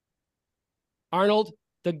 Arnold,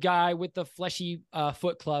 the guy with the fleshy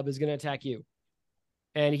foot club, is going to attack you,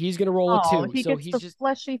 and he's going to roll a 2. He so gets he's the just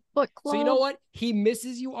fleshy foot club. So you know what? He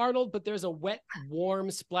misses you, Arnold, but there's a wet,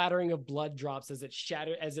 warm splattering of blood drops as it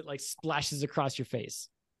like splashes across your face.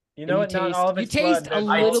 You know what? Not all of You it's taste blood. a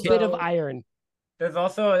There's little bit of also- iron. There's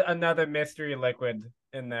also another mystery liquid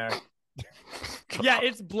in there. Yeah,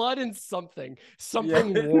 it's blood and something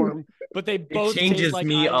Yeah. warm, but they both It changes taste like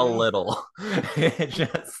me a iron. little. It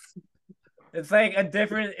just It's like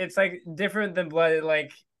different than blood.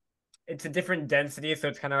 Like it's a different density, so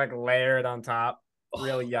it's kind of like layered on top.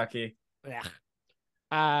 Real yucky. Yeah.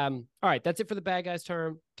 All right, that's it for the bad guys'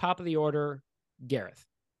 turn. Top of the order, Gareth.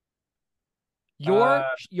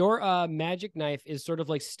 Your magic knife is sort of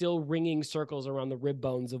like still ringing circles around the rib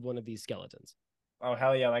bones of one of these skeletons. Oh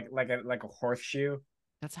hell yeah! Like a horseshoe.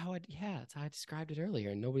 That's how I described it earlier.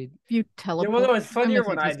 And nobody. If you teleport, well, no, it's them, funnier if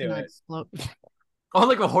when you're I just do gonna it. explode. oh,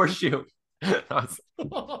 like a horseshoe.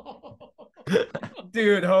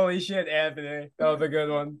 Dude, holy shit, Anthony. That was a good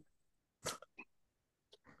one.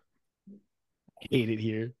 Hate it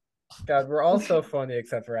here. God, we're all so funny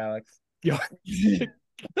except for Alex.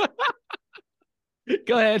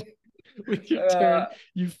 Go ahead. With your turn,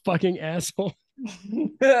 you fucking asshole.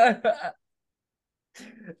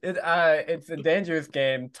 It's a dangerous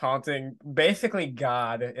game, taunting basically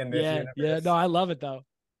God in this universe. Yeah. No, I love it though.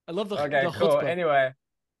 I love the cool. chutzpah. Anyway,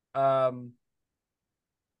 I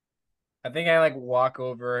think I like walk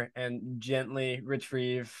over and gently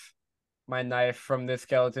retrieve my knife from this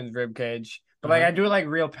skeleton's rib cage, but like I do it like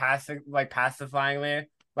real pacifyingly,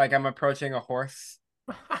 like I'm approaching a horse.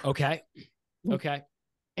 Okay.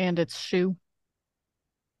 And its shoe.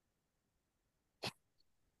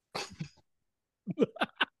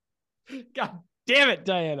 God damn it,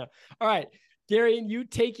 Diana. All right, Darian, you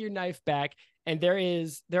take your knife back, and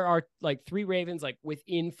there are like 3 ravens like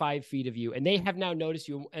within 5 feet of you, and they have now noticed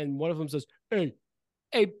you. And one of them says, "Hey,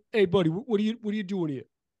 buddy, what are you doing here?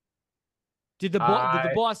 Did the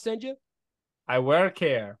boss send you? I work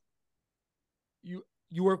here. You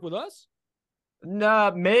work with us?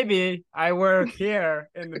 No, maybe I work here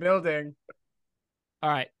in the building." All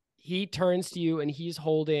right. He turns to you, and he's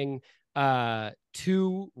holding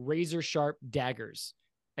 2 razor sharp daggers,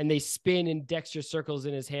 and they spin in dexterous circles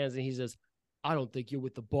in his hands, and he says, "I don't think you're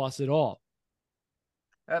with the boss at all."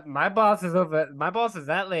 My boss is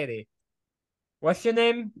that lady. What's your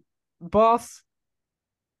name, boss?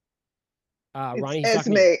 Ronnie, it's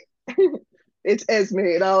Esme. It's Esme,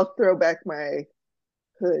 and I'll throw back my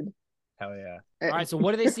hood. Hell yeah. All right, so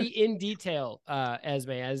what do they see in detail,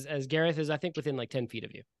 Esme, as Gareth is, I think, within like 10 feet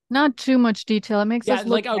of you? Not too much detail. It makes us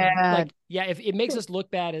look bad. If it makes us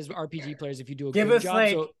look bad as RPG players if you do a Give good us job.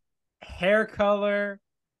 like hair color,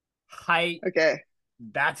 height. Okay.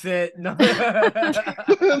 That's it. No.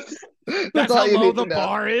 That's That's all how you low need the to know.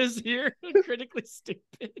 bar is here. Critically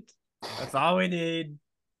stupid. That's all we need.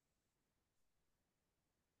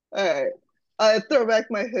 All right. I throw back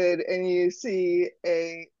my hood, and you see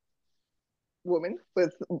a woman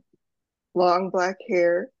with long black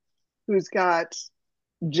hair who's got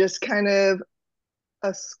just kind of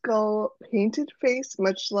a skull painted face,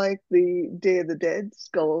 much like the Day of the Dead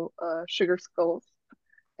skull, sugar skulls,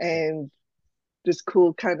 and just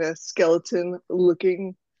cool kind of skeleton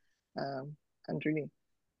looking underneath.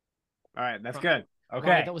 All right, that's good. Okay,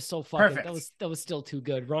 Ronnie, that was so fucking. perfect. That was still too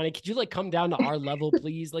good. Ronnie, could you like come down to our level,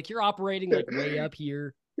 please? Like you're operating like way up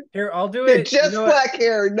here. Here, I'll do Yeah, it. just black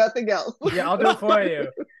hair, nothing else. Yeah, I'll do it for you.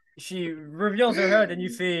 She reveals her hood, and you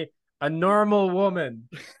see a normal woman.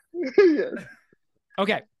 Yes.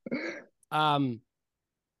 Okay.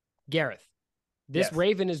 Gareth, this Yes.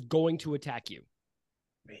 raven is going to attack you.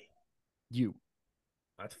 Me. You,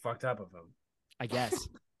 That's fucked up of him. I guess.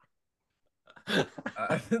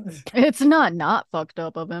 It's not fucked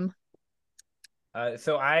up of him.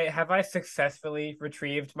 So I successfully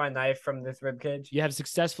retrieved my knife from this ribcage? You have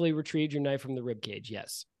successfully retrieved your knife from the ribcage.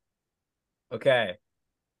 Yes. Okay.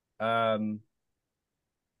 So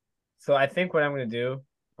I think what I'm gonna do,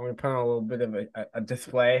 I'm gonna put on a little bit of a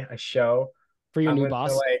display, a show. For your I'm new gonna,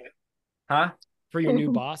 boss. huh? For your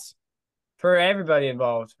new boss. For everybody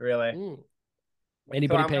involved, really.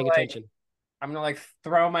 Anybody I'm paying gonna, attention? I'm gonna like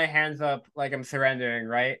throw my hands up like I'm surrendering,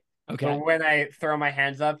 right? Okay. But when I throw my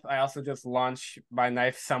hands up, I also just launch my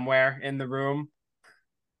knife somewhere in the room.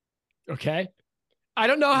 Okay. I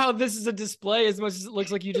don't know how this is a display as much as it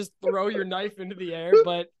looks like you just throw your knife into the air,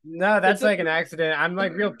 but No, that's like an accident. I'm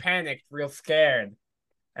like real panicked, real scared.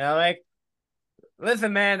 And I'm like,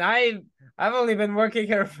 listen, man, I've only been working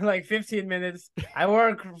here for like 15 minutes. I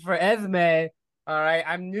work for Esme. All right.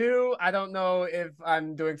 I'm new. I don't know if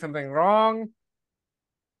I'm doing something wrong.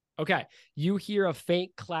 okay. You hear a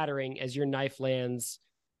faint clattering as your knife lands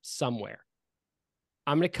somewhere.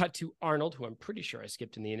 I'm going to cut to Arnold, who I'm pretty sure I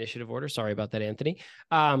skipped in the initiative order. Sorry about that, Anthony.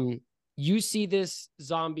 You see this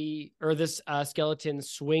zombie or this skeleton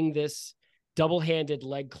swing this double-handed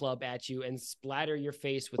leg club at you and splatter your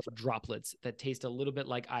face with droplets that taste a little bit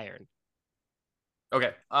like iron.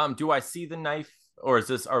 Okay. Do I see the knife, or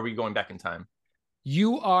are we going back in time?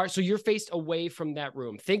 So you're faced away from that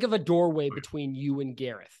room. Think of a doorway between you and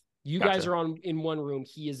Gareth. You guys are in one room.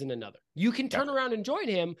 He is in another. You can turn around and join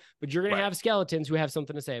him, but you're going to have skeletons who have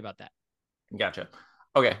something to say about that. Gotcha.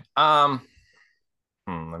 Okay. Let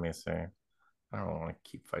me see. I don't want to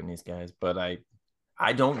keep fighting these guys, but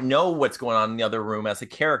I don't know what's going on in the other room as a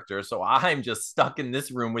character, so I'm just stuck in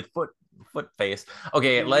this room with foot face.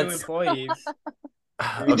 Okay, let's. Employees.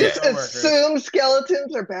 You Okay. just assume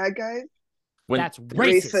skeletons are bad guys. That's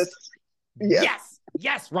racist.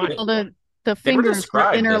 Yes, Ronnie. Well, the fingers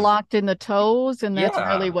were interlocked in the toes, and that's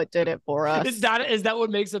really what did it for us. Is that what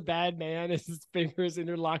makes a bad man? Is his fingers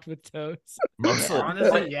interlocked with toes?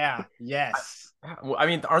 Honestly, yeah. Yes. I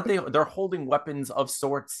mean, aren't they? They're holding weapons of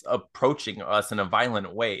sorts, approaching us in a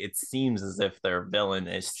violent way. It seems as if they're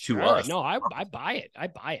villainous to us. No, I buy it. I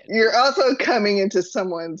buy it. You're also coming into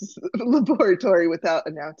someone's laboratory without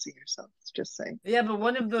announcing yourself. Just saying. Yeah, but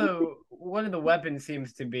one of the weapons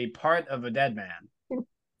seems to be part of a dead man.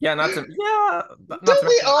 Yeah, Don't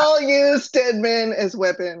we all use dead men as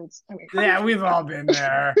weapons? I mean, yeah, we've all been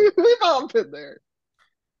there. We've all been there.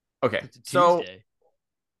 Okay, so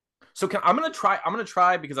I'm gonna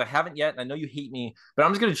try because I haven't yet, and I know you hate me, but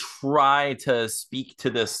I'm just gonna try to speak to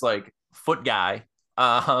this like foot guy.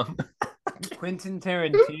 Quentin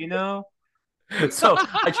Tarantino. So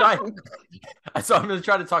I try. So I'm gonna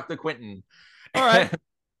try to talk to Quentin. All right.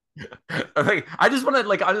 Like, I just want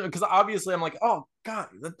to because obviously I'm like, oh god,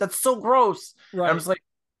 that's so gross. Right. I'm just like,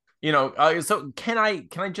 so can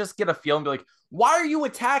I just get a feel and be like, why are you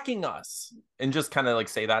attacking us? And just kind of like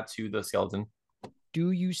say that to the skeleton.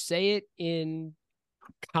 Do you say it in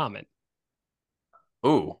common?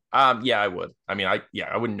 Ooh, yeah, I would. I mean, I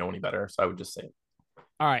wouldn't know any better, so I would just say it.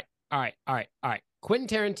 All right. Quentin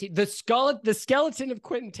Tarantino, the skeleton of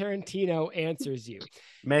Quentin Tarantino answers you.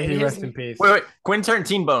 May he rest in peace. Wait, Quentin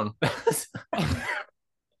Tarantino bone.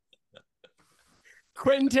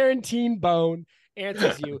 Quentin Tarantino bone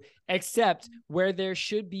answers you, except where there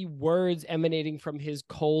should be words emanating from his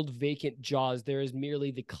cold, vacant jaws, there is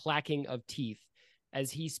merely the clacking of teeth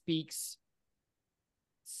as he speaks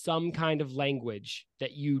some kind of language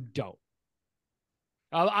that you don't.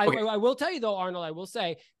 I will tell you though, Arnold, I will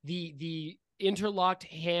say the interlocked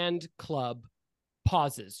hand club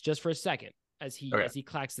pauses just for a second as he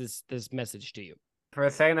clacks this message to you. For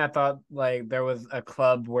a second, I thought like there was a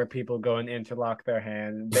club where people go and interlock their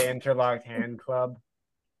hand. The interlocked hand club.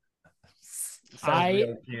 Sounds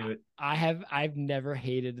real cute. I've never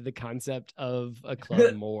hated the concept of a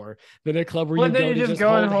club more than a club where you just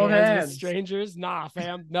go and hold hands with strangers. Nah,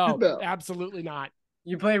 fam. No, absolutely not.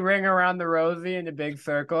 You play Ring Around the Rosie in a big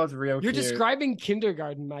circle. It's real You're cute. describing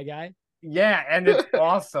kindergarten, my guy. Yeah, and it's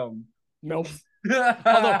awesome. Nope.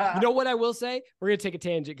 Although, you know what I will say? We're gonna take a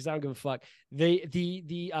tangent because I don't give a fuck.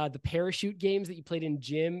 The parachute games that you played in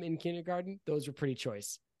gym in kindergarten, those were pretty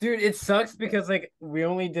choice. Dude, it sucks because like I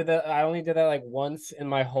only did that like once in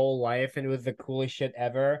my whole life, and it was the coolest shit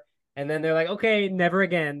ever. And then they're like, okay, never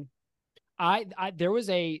again. There was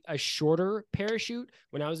a shorter parachute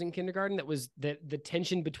when I was in kindergarten that was that the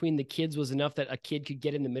tension between the kids was enough that a kid could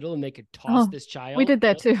get in the middle and they could toss this child. We did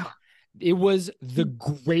that too. It was the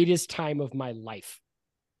greatest time of my life.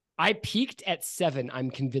 I peaked at 7. I'm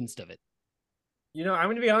convinced of it. You know, I'm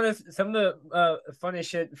gonna be honest. Some of the funny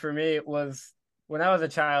shit for me was when I was a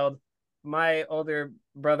child. My older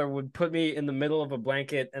brother would put me in the middle of a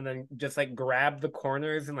blanket and then just like grab the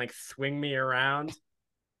corners and like swing me around.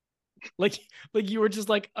 Like you were just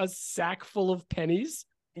like a sack full of pennies.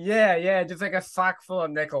 Yeah, just like a sock full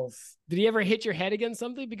of nickels. Did he ever hit your head against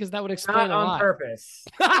something? Because that would explain Not a on lot. purpose.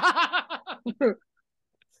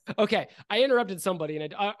 Okay, I interrupted somebody,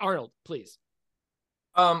 and Arnold, please.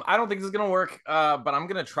 I don't think this is gonna work, but I'm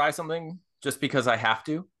gonna try something just because I have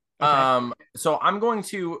to. Okay. So I'm gonna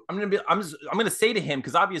say to him,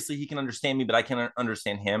 because obviously he can understand me, but I can't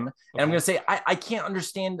understand him. And I'm gonna say, I can't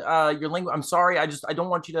understand your language. I'm sorry. I don't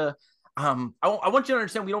want you to. I want you to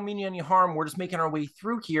understand we don't mean you any harm. We're just making our way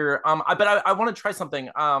through here. But I want to try something.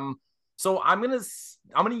 So I'm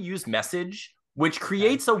gonna use message, which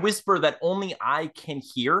creates a whisper that only I can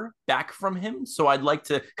hear back from him. So I'd like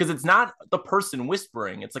to, because it's not the person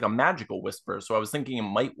whispering, it's like a magical whisper. So I was thinking it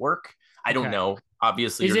might work. I don't know.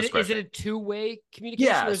 Obviously, is it a two-way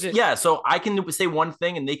communication? Yeah. So I can say one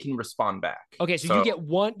thing and they can respond back. Okay, so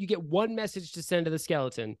you get one message to send to the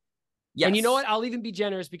skeleton. Yes. And you know what? I'll even be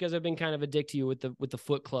generous because I've been kind of a dick to you with the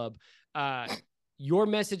Foot Club. Your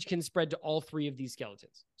message can spread to all 3 of these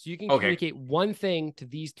skeletons. So you can communicate one thing to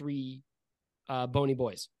these 3 bony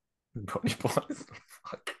boys. Bony boys.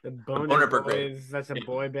 Fuck. The Boner Boys. That's a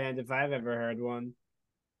boy band if I've ever heard one.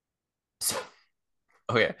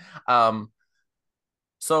 Okay.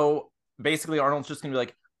 So basically Arnold's just gonna be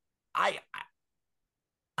like,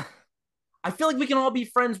 I feel like we can all be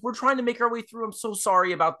friends. We're trying to make our way through. I'm so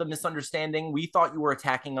sorry about the misunderstanding. We thought you were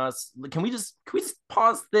attacking us. Can we just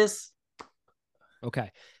pause this?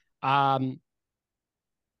 Okay. Quentin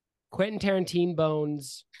Tarantino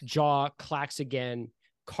Bones' jaw clacks again,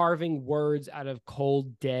 carving words out of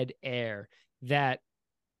cold, dead air that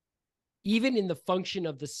even in the function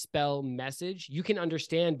of the spell message, you can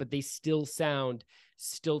understand, but they still sound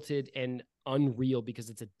stilted and unreal because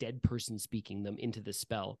it's a dead person speaking them into the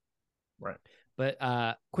spell. Right. But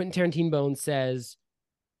Quentin Tarantino Bones says,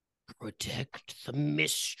 "Protect the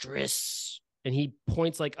mistress." And he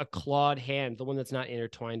points like a clawed hand, the one that's not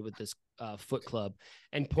intertwined with this Foot Club,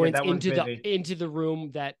 and points into the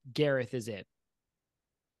room that Gareth is in.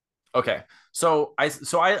 Okay, so I'm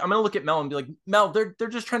gonna look at Mel and be like, Mel, they're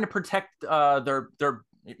just trying to protect their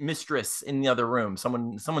mistress in the other room.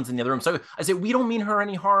 Someone's in the other room. So I say, we don't mean her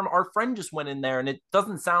any harm. Our friend just went in there, and it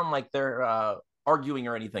doesn't sound like they're arguing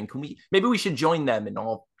or anything. Maybe we should join them and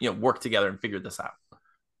all work together and figure this out.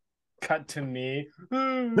 Cut to me.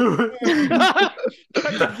 Cut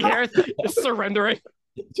to Gareth surrendering.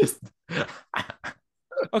 Just okay.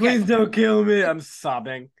 Please don't kill me. I'm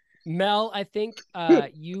sobbing. Mel, I think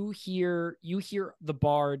you hear the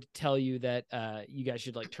bard tell you that you guys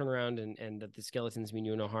should like turn around and that the skeletons mean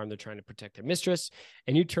you no harm. They're trying to protect their mistress.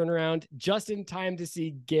 And you turn around just in time to see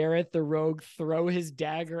Gareth the rogue throw his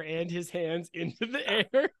dagger and his hands into the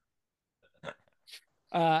air.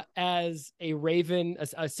 As a raven,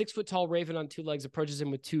 a 6 foot tall raven on 2 legs approaches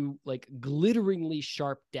him with 2 like glitteringly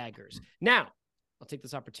sharp daggers. Now, I'll take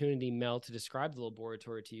this opportunity, Mel, to describe the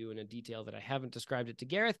laboratory to you in a detail that I haven't described it to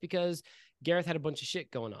Gareth because Gareth had a bunch of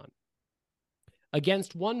shit going on.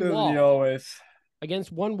 Against one wall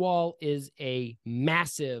is a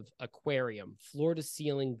massive aquarium, floor to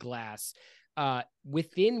ceiling glass,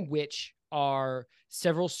 within which are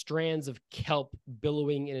several strands of kelp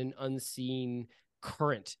billowing in an unseen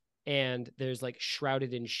current, and there's like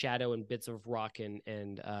shrouded in shadow and bits of rock and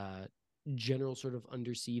general sort of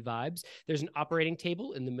undersea vibes. There's an operating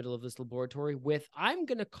table in the middle of this laboratory with, I'm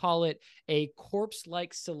gonna call it, a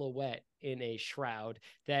corpse-like silhouette in a shroud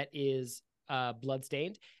that is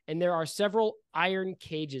bloodstained, and there are several iron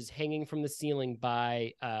cages hanging from the ceiling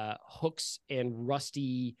by hooks and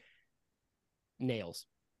rusty nails,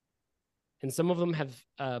 and some of them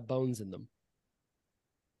have bones in them.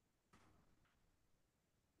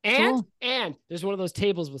 And there's one of those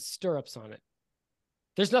tables with stirrups on it.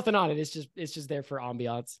 There's nothing on it. It's just there for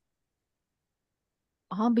ambiance.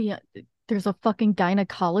 There's a fucking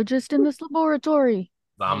gynecologist in this laboratory.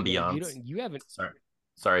 Ambiance. You haven't. Sorry.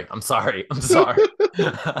 Sorry. I'm sorry. I'm sorry.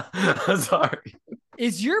 I'm sorry.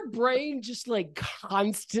 Is your brain just like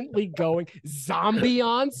constantly going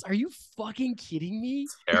zombie-ons? Are you fucking kidding me?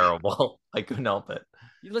 Terrible. I couldn't help it.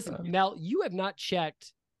 Listen, Mel, you have not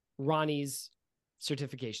checked Ronnie's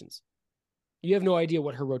certifications. You have no idea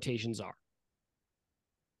what her rotations are.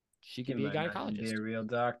 She could be a gynecologist. Be a real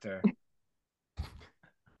doctor.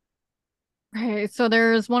 Right, so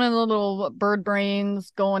there's one of the little bird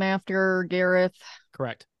brains going after Gareth.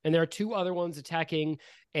 Correct. And there are two other ones attacking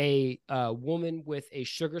a woman with a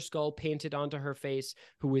sugar skull painted onto her face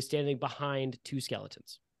who is standing behind two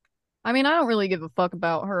skeletons. I mean, I don't really give a fuck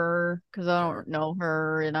about her because I don't know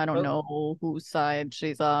her and I don't know whose side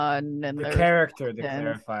she's on. And the character, to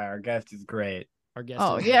clarify, our guest is great. Our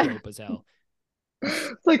guest is dope as hell.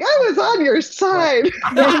 It's like, I was on your side.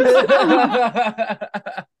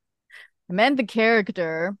 I meant the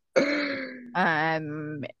character.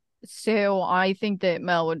 So I think that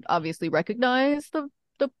Mel would obviously recognize the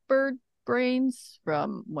bird brains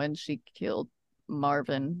from when she killed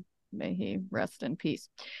Marvin. May he rest in peace.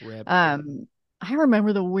 Rip. I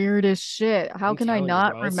remember the weirdest shit. How can I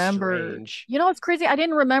not remember? You know, it's crazy. I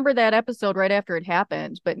didn't remember that episode right after it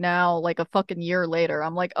happened, but now, like a fucking year later,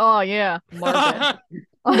 I'm like, oh yeah, Marvin.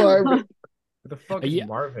 Marvin. What the fuck is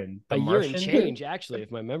Marvin? A year and change, actually,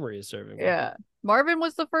 if my memory is serving me. Yeah. Marvin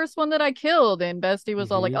was the first one that I killed, and Bestie was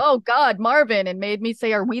all like, "Oh God, Marvin," and made me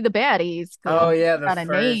say, "Are we the baddies?" Oh yeah, the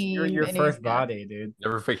first, your first body, dude.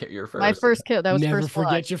 Never forget your first. My first kill. That was never first forget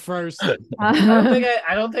blood. your first.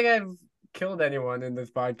 I don't think I've killed anyone in this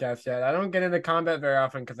podcast yet. I don't get into combat very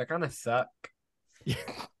often because I kind of suck.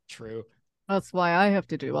 True. That's why I have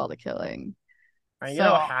to do all the killing. You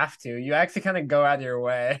don't have to. You actually kind of go out of your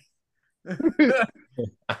way.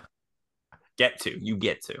 You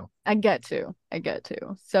get to. I get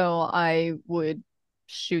to. So I would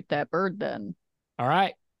shoot that bird then. All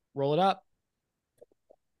right. Roll it up.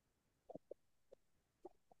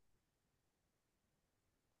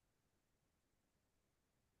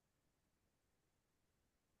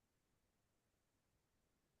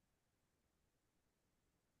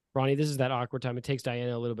 Ronnie, this is that awkward time. It takes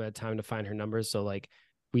Diana a little bit of time to find her numbers. So like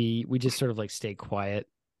we just sort of like stay quiet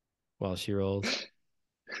while she rolls.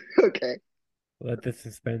 Okay. Let the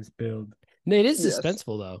suspense build. No, it is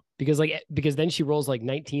suspenseful though, because then she rolls like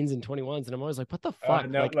 19s and 21s, and I'm always like, what the fuck?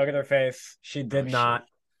 No, like, look at her face. She did not.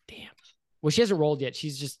 Shit. Damn. Well, she hasn't rolled yet.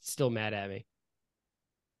 She's just still mad at me.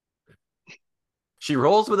 She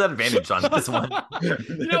rolls with advantage on this one.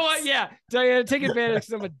 You know what? Yeah, Diana, take advantage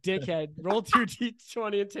because I'm a dickhead. Roll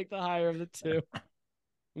 2d20 and take the higher of the two.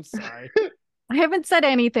 I'm sorry. I haven't said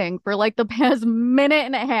anything for like the past minute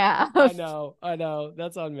and a half. I know.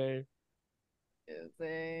 That's on me.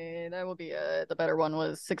 That will be the better one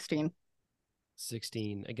was 16.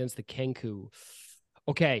 16 against the Kenku.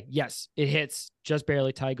 Okay, yes, it hits. Just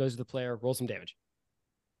barely. Tie goes to the player. Roll some damage.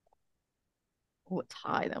 Oh, a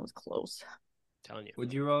tie. That was close. I'm telling you.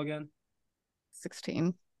 Would you roll again?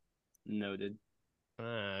 16. Noted.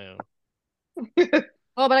 Oh,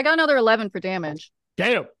 but I got another 11 for damage.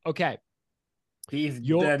 Damn. Okay. He's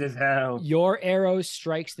dead as hell. Your arrow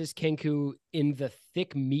strikes this Kenku in the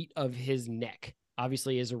thick meat of his neck.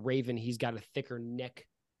 Obviously, as a raven, he's got a thicker neck,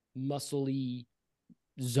 muscly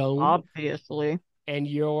zone. Obviously. And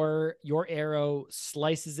your arrow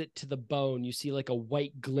slices it to the bone. You see like a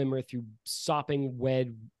white glimmer through sopping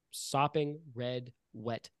red,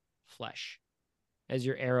 wet flesh as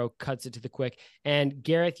your arrow cuts it to the quick. And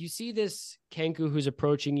Gareth, you see this Kenku who's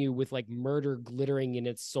approaching you with like murder glittering in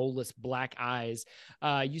its soulless black eyes.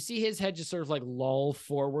 You see his head just sort of like loll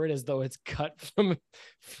forward as though it's cut from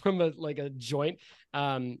a joint.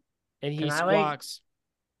 And he squawks.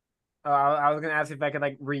 I was gonna ask if I could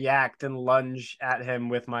like react and lunge at him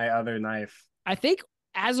with my other knife. I think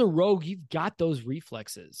as a rogue, you've got those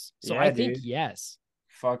reflexes. So yeah, I think yes.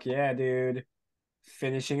 Fuck yeah, dude.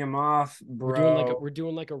 Finishing him off, bro. We're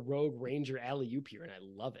doing like a rogue ranger alley-oop here, and I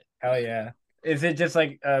love it. Hell yeah. Is it just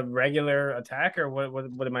like a regular attack, or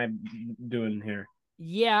what am I doing here?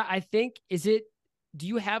 Yeah, I think do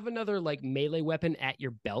you have another like melee weapon at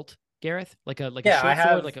your belt, Gareth? Like a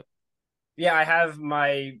short sword? Yeah, I have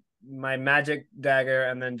my magic dagger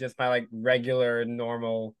and then just my like regular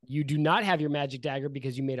normal. You do not have your magic dagger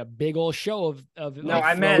because you made a big old show of no, like,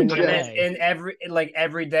 I meant in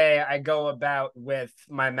every day I go about with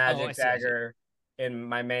my magic dagger in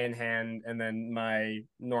my main hand and then my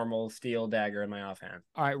normal steel dagger in my offhand.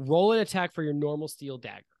 All right, roll an attack for your normal steel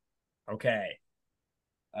dagger. Okay.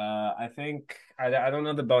 I think I don't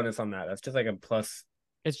know the bonus on that. That's just like a plus.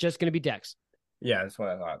 It's just going to be dex. Yeah, that's what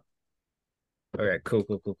I thought. Okay,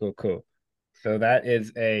 cool. So that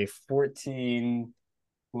is a 14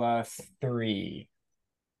 plus 3.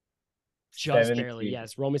 Just barely. 17.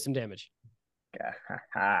 Yes. Roll me some damage.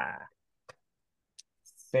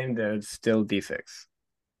 Same dude, still D6.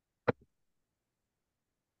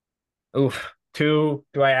 Oof. 2.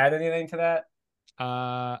 Do I add anything to that?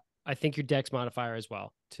 I think your dex modifier as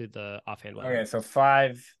well to the offhand weapon. Okay, so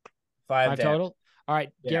 5 5 damage. total. All right,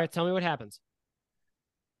 Yeah. Gareth, tell me what happens.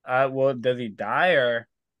 Well, does he die or?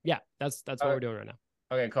 Yeah, that's what we're doing right now.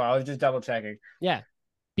 Okay, cool. I was just double checking. Yeah.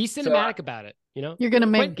 Be cinematic about it, you know? You're going to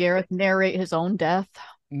make Gareth narrate his own death.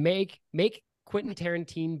 Make Quentin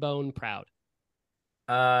Tarantino proud.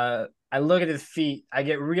 I look at his feet. I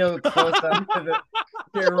get real close up to the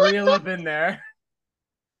get real up in there.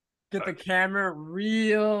 Get the camera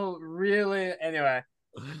really anyway.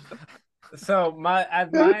 So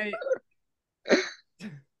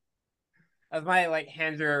as my like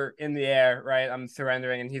hands are in the air, right? I'm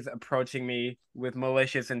surrendering and he's approaching me with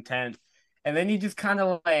malicious intent. And then he just kind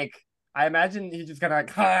of like, I imagine he just kind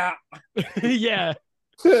of like, Yeah.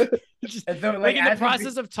 Just, and so, like in the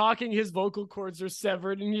process of talking, his vocal cords are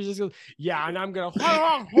severed, and he just goes, "Yeah," and I'm gonna.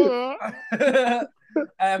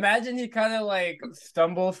 I imagine he kind of like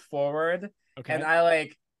stumbles forward, okay, and I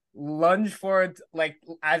like lunge forward, like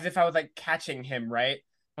as if I was like catching him, right?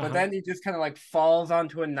 But then he just kind of like falls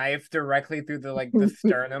onto a knife directly through the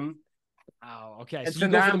sternum. Oh, okay. And So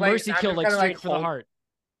you go for the mercy kill, like straight for the heart.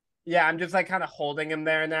 Yeah, I'm just like kind of holding him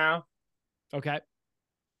there now. Okay.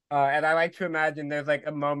 And I like to imagine there's like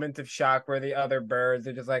a moment of shock where the other birds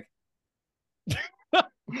are just like.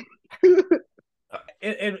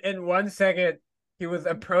 in 1 second, he was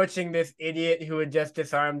approaching this idiot who had just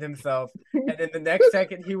disarmed himself, and in the next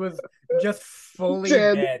second, he was just fully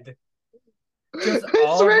dead. Just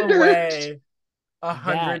all the way,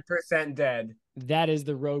 100% dead. That is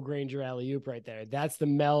the Rogue Ranger alley-oop right there. That's the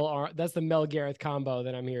Mel Gareth combo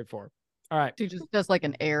that I'm here for. All right. He just does like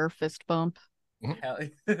an air fist bump. All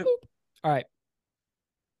right.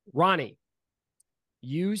 Ronnie,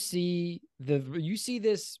 you see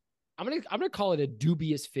this. I'm gonna call it a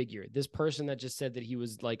dubious figure. This person that just said that he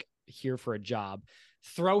was like here for a job,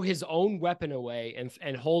 throw his own weapon away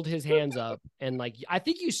and hold his hands up. And like, I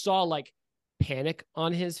think you saw like panic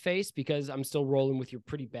on his face, because I'm still rolling with your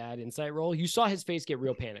pretty bad insight roll. You saw his face get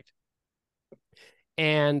real panicked.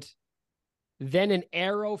 And then an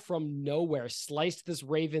arrow from nowhere sliced this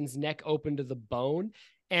raven's neck open to the bone.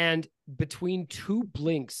 And between 2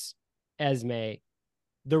 blinks, Esme,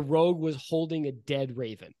 the rogue was holding a dead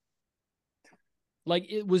raven. Like,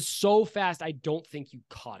 it was so fast, I don't think you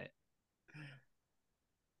caught it.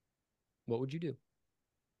 What would you do?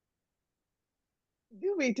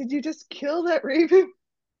 Wait, did you just kill that raven?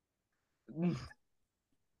 No,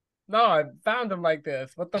 I found him like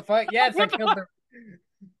this. What the fuck? Yes, I killed him.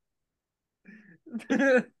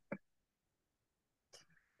 To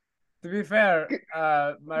be fair,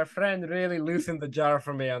 my friend really loosened the jar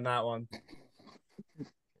for me on that one.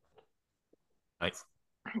 Nice.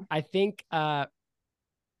 I think,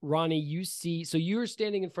 Ronnie, you see, so you're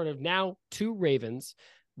standing in front of now 2 ravens,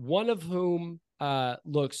 one of whom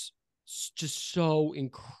looks just so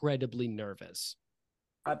incredibly nervous.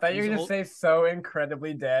 I thought you were going to say so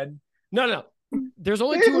incredibly dead. No. There's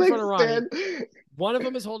only 2 in front of Ronnie. One of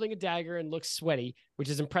them is holding a dagger and looks sweaty, which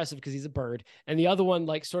is impressive because he's a bird. And the other one,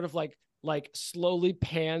 like, sort of like slowly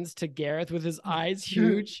pans to Gareth with his eyes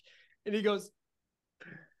huge. And he goes,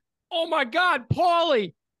 "Oh my God,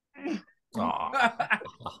 Paulie."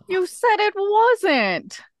 You said it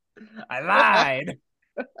wasn't. I lied.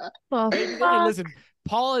 Listen,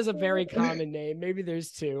 Paul is a very common name. Maybe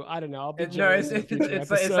there's 2. I don't know. I'll be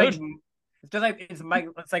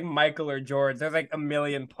it's like Michael or George. There's like a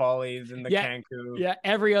million Paulies in the Kanku. Yeah,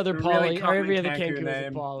 every other Paulie, really every other Kanku Kanku name. is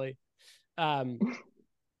a Paulie.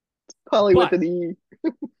 Paulie with an E.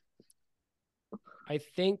 I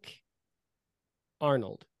think,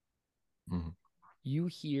 Arnold, you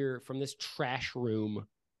hear from this trash room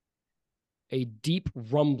a deep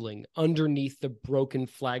rumbling underneath the broken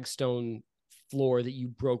flagstone floor that you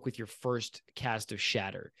broke with your first cast of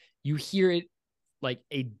Shatter. You hear it like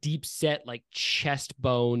a deep set, like chest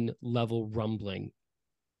bone level rumbling.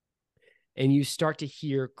 And you start to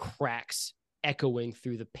hear cracks echoing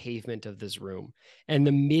through the pavement of this room. And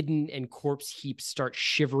the midden and corpse heaps start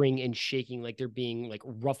shivering and shaking like they're being like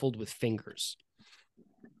ruffled with fingers.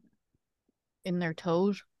 In their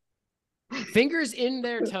toes? Fingers in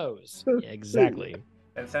their toes. Yeah, exactly.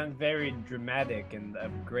 That sounds very dramatic and a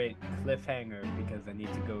great cliffhanger because I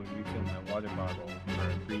need to go and refill my water bottle for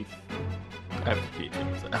a brief. I have to pee.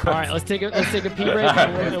 All right, let's take a pee break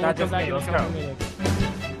and we'll come back in a couple minutes.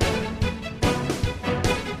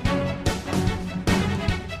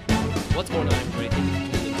 What's going on,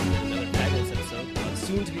 everybody?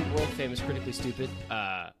 famous Critically Stupid.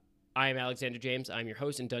 I am Alexander James. I'm your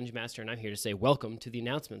host and Dungeon Master, and I'm here to say welcome to the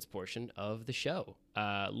announcements portion of the show.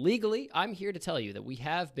 Legally, I'm here to tell you that we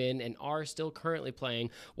have been and are still currently playing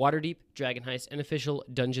Waterdeep, Dragon Heist, an official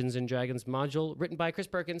Dungeons & Dragons module written by Chris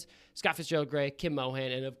Perkins, Scott Fitzgerald Gray, Kim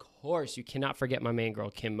Mohan, and of course, you cannot forget my main girl,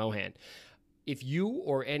 Kim Mohan. If you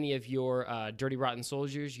or any of your dirty, rotten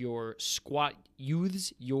soldiers, your squat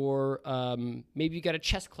youths, your maybe you got a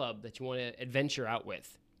chess club that you want to adventure out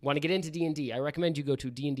with, want to get into D&D, I recommend you go to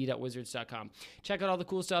dnd.wizards.com. Check out all the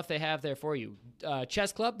cool stuff they have there for you.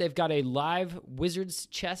 Chess Club, they've got a live Wizards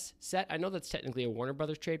chess set. I know that's technically a Warner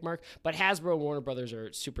Brothers trademark, but Hasbro and Warner Brothers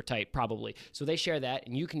are super tight, probably. So they share that,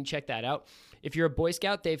 and you can check that out. If you're a Boy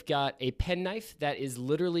Scout, they've got a pen knife that is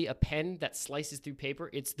literally a pen that slices through paper.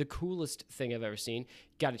 It's the coolest thing I've ever seen.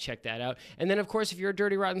 Got to check that out. And then, of course, if you're a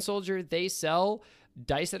dirty, rotten soldier, they sell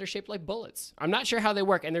dice that are shaped like bullets. I'm not sure how they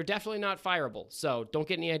work, and they're definitely not fireable, so don't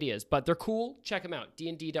get any ideas, but they're cool. Check them out,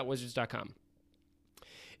 dnd.wizards.com.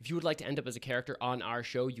 If you would like to end up as a character on our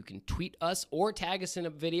show, you can tweet us or tag us in a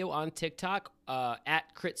video on TikTok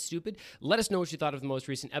at Crit Stupid. Let us know what you thought of the most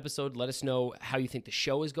recent episode. Let us know how you think the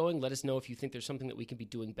show is going. Let us know if you think there's something that we can be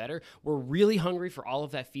doing better. We're really hungry for all of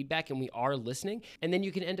that feedback, and we are listening. And then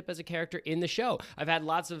you can end up as a character in the show. I've had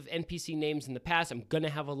lots of NPC names in the past. I'm going to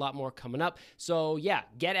have a lot more coming up. So yeah,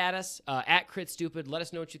 get at us at Crit Stupid. Let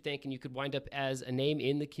us know what you think, and you could wind up as a name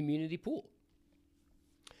in the community pool.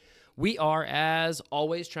 We are, as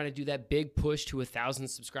always, trying to do that big push to 1,000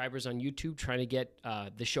 subscribers on YouTube, trying to get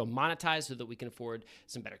the show monetized so that we can afford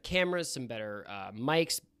some better cameras, some better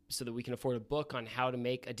mics, so that we can afford a book on how to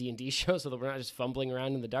make a D&D show so that we're not just fumbling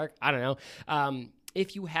around in the dark. I don't know.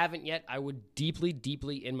 If you haven't yet, I would deeply,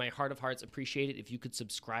 deeply, in my heart of hearts, appreciate it if you could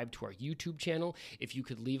subscribe to our YouTube channel, if you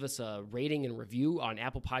could leave us a rating and review on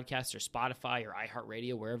Apple Podcasts or Spotify or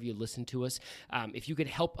iHeartRadio, wherever you listen to us. If you could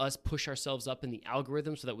help us push ourselves up in the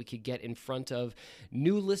algorithm so that we could get in front of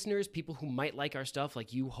new listeners, people who might like our stuff,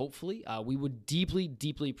 like you, hopefully, we would deeply,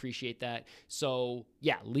 deeply appreciate that. So,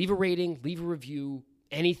 yeah, leave a rating, leave a review,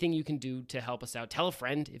 anything you can do to help us out. Tell a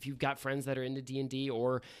friend if you've got friends that are into D&D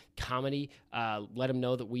or comedy. Let them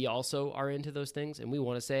know that we also are into those things, and we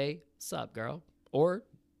want to say, sup, girl, or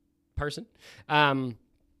person. That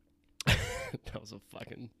was a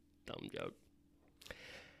fucking dumb joke.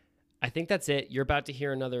 I think that's it. You're about to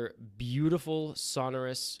hear another beautiful,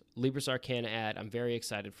 sonorous Libris Arcana ad. I'm very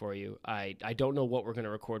excited for you. I don't know what we're going to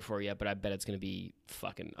record for yet, but I bet it's going to be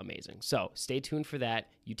fucking amazing. So stay tuned for that.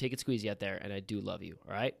 You take it squeezy out there, and I do love you.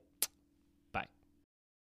 All right? Bye.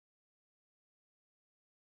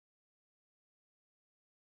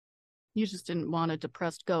 You just didn't want a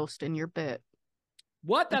depressed ghost in your bit.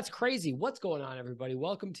 What? That's crazy. What's going on, everybody?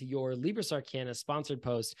 Welcome to your Libris Arcana sponsored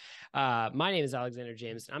post. My name is Alexander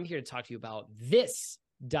James, and I'm here to talk to you about this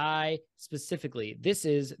die specifically. This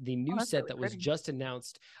is the new set that was just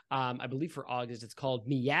announced, I believe for August. It's called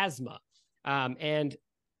Miasma. And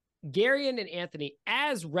Garion and Anthony,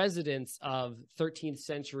 as residents of 13th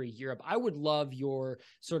century Europe, I would love your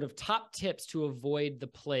sort of top tips to avoid the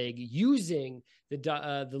plague using the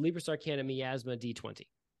Libris Arcana Miasma D20.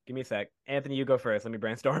 Give me a sec. Anthony, you go first. Let me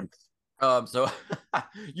brainstorm. So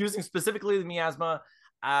using specifically the miasma,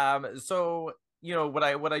 so you know what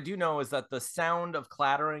I do know is that the sound of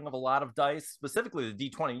clattering of a lot of dice, specifically the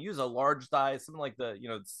D20, use a large die, something like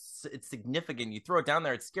it's significant. You throw it down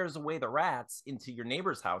there, it scares away the rats into your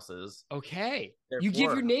neighbors' houses. Okay. Therefore, you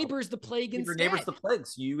give your neighbors the plague instead. Your neighbors the plague,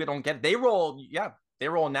 so you don't get it. They roll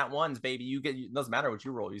nat ones, baby. It doesn't matter what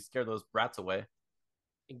you roll. You scare those rats away.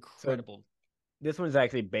 Incredible. So, this one's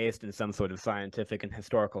actually based in some sort of scientific and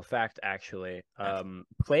historical fact, actually.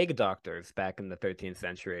 Plague doctors back in the 13th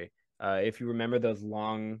century, if you remember those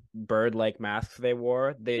long bird-like masks they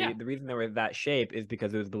wore, the reason they were that shape is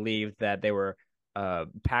because it was believed that they were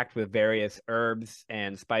packed with various herbs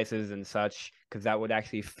and spices and such, because that would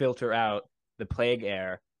actually filter out the plague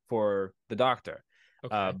air for the doctor.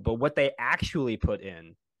 Okay. But what they actually put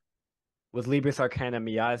in was Libris Arcana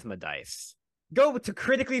Miasma dice. Go to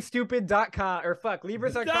criticallystupid.com or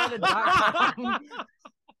librisarcana.com.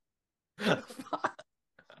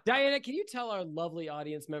 Diana, can you tell our lovely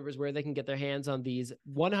audience members where they can get their hands on these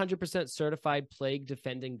 100% certified plague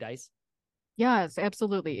defending dice? Yes,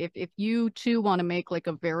 absolutely. If you too want to make like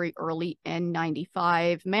a very early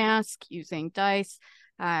N95 mask using dice,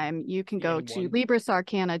 you can go to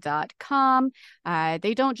librisarcana.com.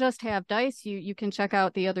 They don't just have dice. You can check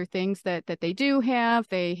out the other things that they do have.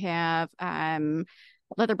 They have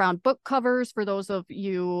leather-bound book covers for those of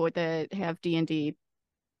you that have D&D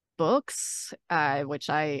books, which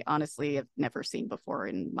I honestly have never seen before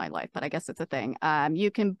in my life, but I guess it's a thing.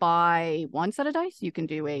 You can buy one set of dice. You can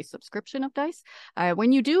do a subscription of dice.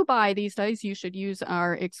 When you do buy these dice, you should use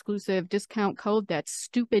our exclusive discount code. That's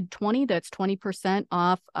STUPID20. That's 20%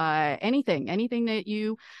 off anything that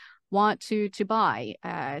you want to buy.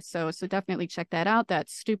 So definitely check that out.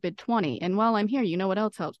 That's STUPID20. And while I'm here, you know what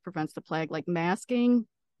else helps prevents the plague? Like masking,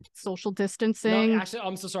 social distancing. No, actually,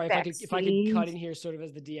 I'm so sorry. If I could cut in here sort of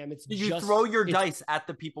as the DM, you throw your dice at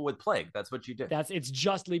the people with plague. That's what you do. It's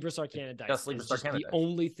just Libris Arcana dice. Just Libris Arcana the dice.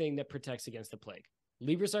 only thing that protects against the plague.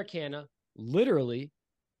 Libris Arcana, literally,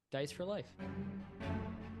 dice for life.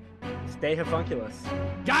 Stay homunculus.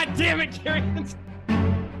 God damn it, Gary!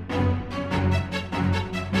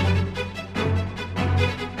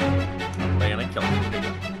 Diana killed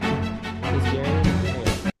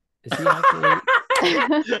Is he actually?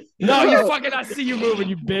 No, you fucking I see you moving,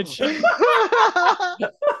 you bitch.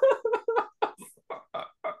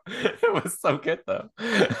 It was so good though.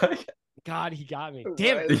 God, he got me.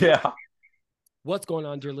 Damn it. Yeah. What's going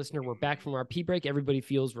on, dear listener? We're back from our pee break. Everybody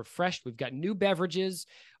feels refreshed. We've got new beverages.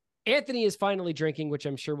 Anthony is finally drinking, which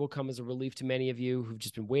I'm sure will come as a relief to many of you who've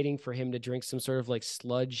just been waiting for him to drink some sort of like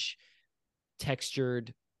sludge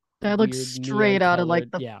textured. That looks straight out of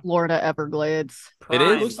like the Florida Everglades.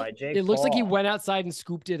 It looks like he went outside and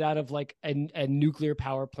scooped it out of like a nuclear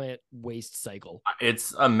power plant waste cycle.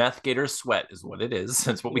 It's a meth gator sweat is what it is.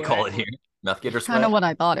 That's what we call it here. Meth gator sweat. Kind of what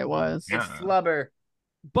I thought it was. It's flubber.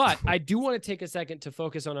 But I do want to take a second to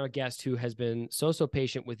focus on our guest who has been so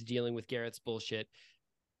patient with dealing with Garrett's bullshit.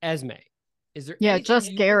 Esme, is there? Yeah,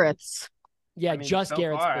 just Garrett's. Yeah, just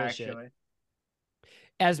Garrett's bullshit. Actually.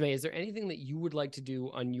 Esme, is there anything that you would like to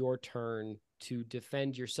do on your turn to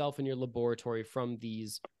defend yourself and your laboratory from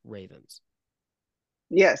these ravens?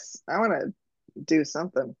 Yes, I want to do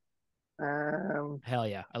something. Hell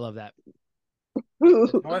yeah, I love that.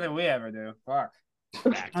 More than we ever do. Fuck.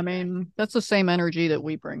 I mean, that's the same energy that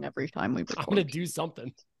we bring every time we record. I'm gonna do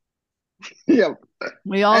something. Yep.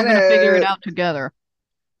 We all gonna figure it out together.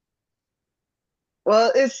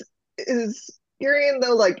 Well, is Urian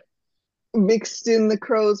though like mixed in the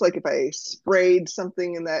crows? Like if I sprayed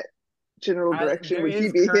something in that general direction, would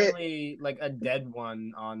he be hit? Like a dead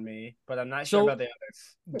one on me, but I'm not sure about the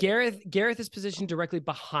others. Gareth is positioned directly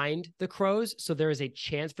behind the crows, so there is a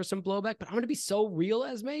chance for some blowback. But I'm gonna be so real,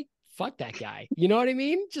 Esme. Fuck that guy. You know what I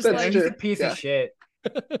mean? Just That's like true. He's a piece of shit.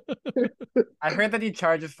 I heard that he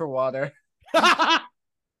charges for water. All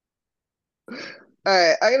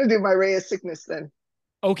right, I'm gonna do my ray of sickness then.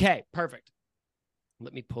 Okay, perfect.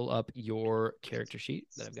 Let me pull up your character sheet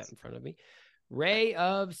that I've got in front of me. Ray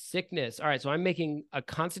of sickness. All right, so I'm making a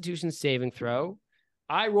Constitution saving throw.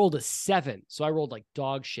 I rolled a 7, so I rolled like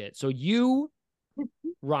dog shit. So you,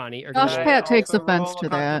 Ronnie, are Josh gonna Pat takes offense to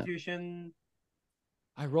that.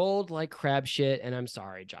 I rolled like crab shit, and I'm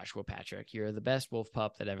sorry, Joshua Patrick. You're the best wolf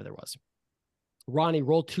pup that ever there was. Ronnie,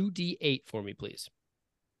 roll 2d8 for me, please.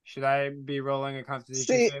 Should I be rolling a Constitution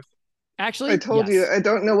save? Actually, I told you I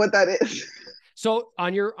don't know what that is. So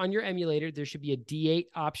on your emulator, there should be a D8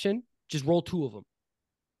 option. Just roll 2 of them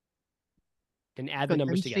and add the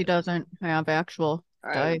numbers together. She doesn't have actual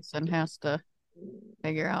dice and has to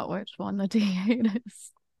figure out which one the D8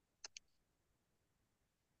 is.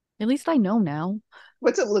 At least I know now.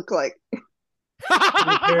 What's it look like?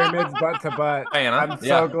 Pyramids butt to butt. Diana, I'm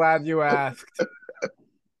so glad you asked.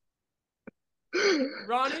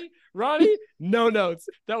 Ronnie, no notes.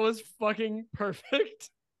 That was fucking perfect.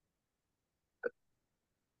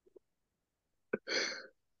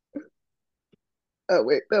 Oh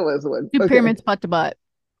wait, that was one. Two pyramids butt to butt.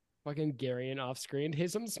 Fucking Garion off screen. Hey,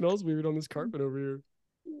 something smells weird on this carpet over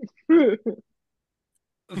here.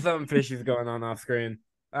 Something fishy's going on off screen.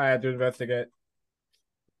 I have to investigate.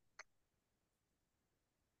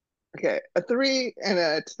 Okay, a 3 and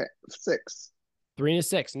a 6. 3 and a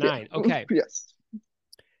 6, 9. Yeah. Okay. Yes.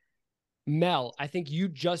 Mel, I think you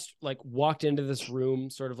just like walked into this room,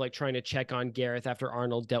 sort of like trying to check on Gareth after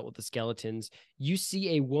Arnold dealt with the skeletons. You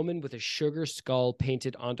see a woman with a sugar skull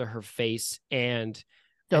painted onto her face, and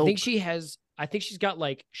Dope. I think she's got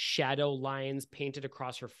like shadow lines painted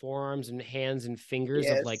across her forearms and hands and fingers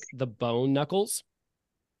of like the bone knuckles.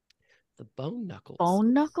 The bone knuckles.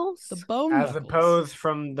 Bone knuckles? The bone As knuckles. opposed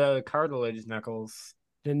from the cartilage knuckles.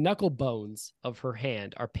 The knuckle bones of her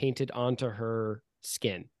hand are painted onto her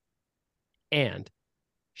skin. And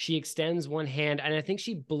she extends one hand, and I think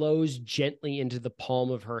she blows gently into the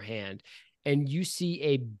palm of her hand. And you see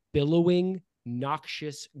a billowing,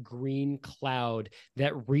 noxious green cloud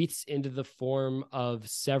that wreaths into the form of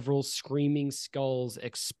several screaming skulls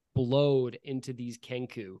explode into these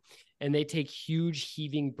Kenku, and they take huge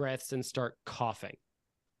heaving breaths and start coughing.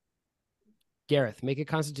 Gareth, make a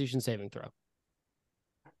Constitution saving throw.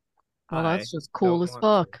 Well, I that's just don't cool as want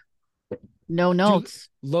fuck. No notes.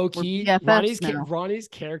 Low We're key, BFFs now. Ronnie's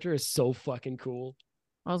character is so fucking cool.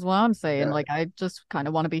 That's what I'm saying. Yeah. Like, I just kind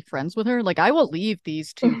of want to be friends with her. Like, I will leave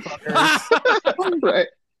these two fuckers. Right.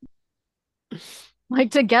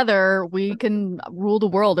 Like, together, we can rule the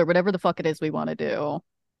world or whatever the fuck it is we want to do.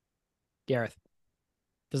 Gareth,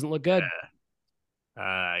 doesn't look good.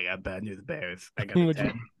 I got bad news bears. I got a What'd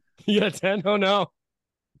you- 10. You got 10? Oh no.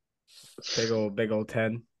 Big old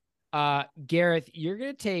 10. Gareth, you're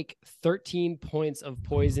gonna take 13 points of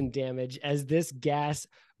poison damage as this gas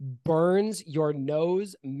burns your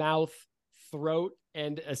nose, mouth, throat,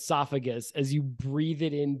 and esophagus as you breathe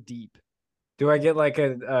it in deep. Do I get like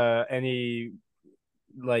a any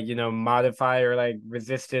like modifier like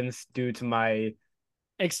resistance due to my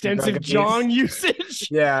Extensive drug abuse? Jong usage.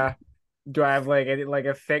 Yeah. Do I have like any like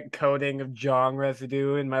a thick coating of Jong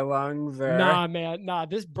residue in my lungs? Or... Nah, man. Nah,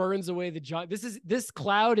 this burns away the Jong. This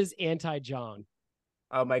cloud is anti-Jong.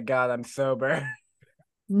 Oh my god, I'm sober.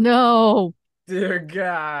 No, Dear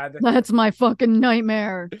God. that's my fucking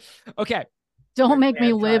nightmare. Okay. Don't make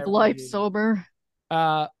me live life Anti-weed. sober.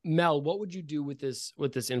 Mel, what would you do with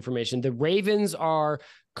this information? The ravens are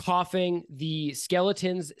coughing. The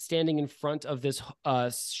skeletons standing in front of this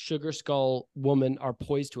sugar skull woman are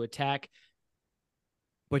poised to attack.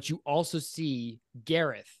 But you also see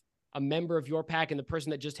Gareth, a member of your pack and the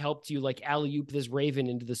person that just helped you like alley-oop this raven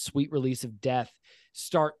into the sweet release of death,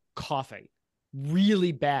 start coughing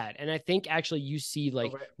really bad. And I think actually you see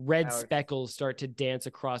like red Alex. speckles start to dance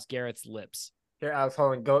across Gareth's lips. Here, Alex,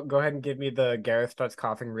 hold on. Go ahead and give me the Gareth starts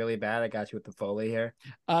coughing really bad. I got you with the Foley here.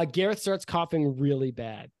 Gareth starts coughing really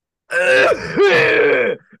bad.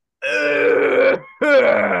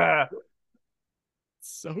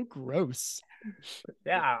 So gross.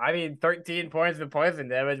 Yeah, I mean 13 points of poison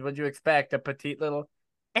damage. What'd you expect? A petite little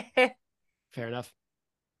Fair enough.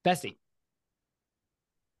 Bestie.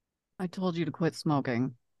 I told you to quit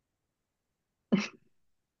smoking.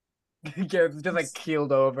 Gareth's just like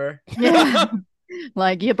keeled over. Yeah.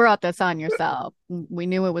 Like, you brought this on yourself. We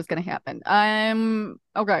knew it was going to happen.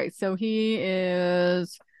 Okay, so he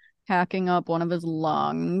is hacking up one of his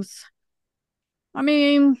lungs. I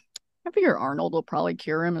mean, I figure Arnold will probably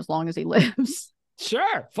cure him as long as he lives.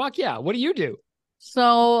 Sure. Fuck yeah. What do you do?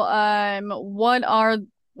 So,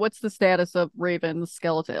 what's the status of Raven's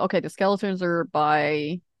skeleton? Okay, the skeletons are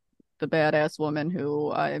by the badass woman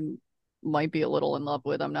who I might be a little in love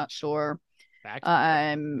with. I'm not sure. Fact.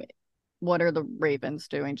 What are the ravens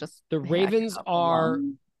doing? Just The ravens hacking up a are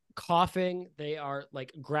lung? coughing. They are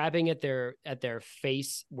like grabbing at their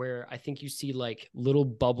face, where I think you see like little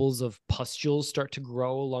bubbles of pustules start to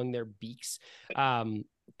grow along their beaks.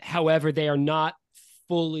 However, they are not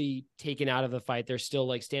fully taken out of the fight. They're still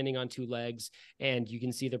like standing on two legs, and you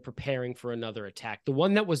can see they're preparing for another attack. The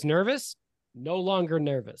one that was nervous, no longer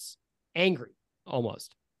nervous, angry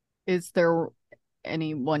almost. Is there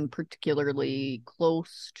anyone particularly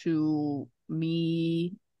close to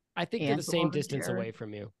me? I think they're the same and/or distance Jared? away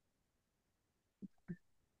from you.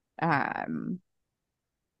 Are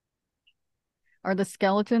the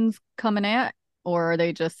skeletons coming at, or are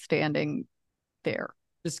they just standing there?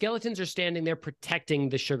 The skeletons are standing there protecting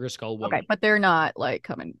the sugar skull woman. Okay, but they're not like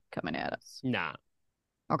coming at us. Nah.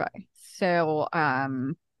 Okay, so I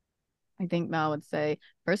think Mel would say,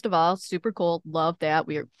 first of all, super cool, love that.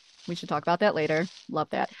 We should talk about that later. Love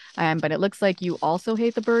that. But it looks like you also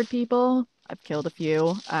hate the bird people. I've killed a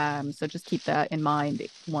few. So just keep that in mind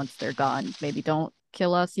once they're gone. Maybe don't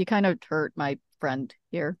kill us. You kind of hurt my friend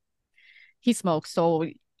here. He smokes, so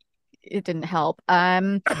it didn't help.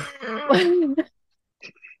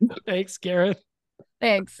 Thanks, Gareth.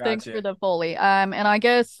 Thanks Gotcha. for the Foley. And I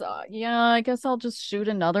guess I'll just shoot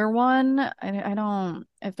another one. I don't,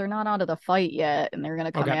 if they're not out of the fight yet and they're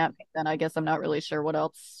gonna come Okay. at me, then I guess I'm not really sure what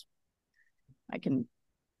else I can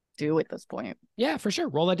do at this point. Yeah, for sure.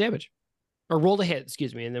 Roll that damage. Or roll the hit,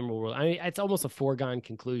 excuse me, and then we'll roll. I mean, it's almost a foregone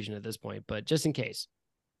conclusion at this point, but just in case.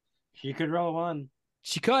 She could roll one.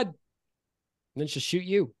 She could. And then she'll shoot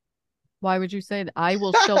you. Why would you say that? I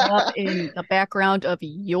will show up in the background of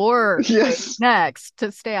your Yes. next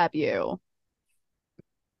to stab you.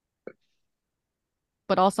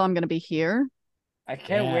 But also I'm gonna be here. I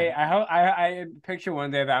can't Yeah. wait. I hope I picture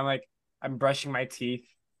one day that I'm brushing my teeth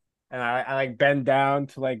and I like bend down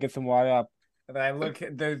to like get some water up. And then I look,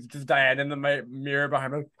 there's just Diana in the mirror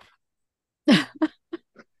behind me.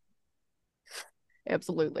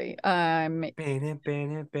 Absolutely. 25.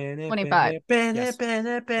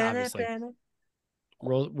 Obviously.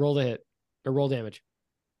 Roll the hit or roll damage.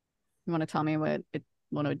 You want to tell me what a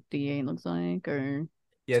D8 looks like, or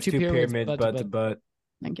Yeah, it's two pyramids, butt to butt.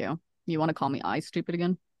 thank you. You want to call me eye stupid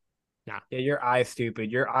again? Nah. Yeah, you're eye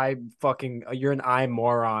stupid. You're an eye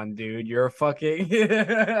moron, dude. You're a fucking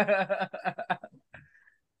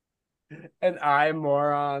an eye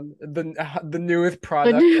moron. The newest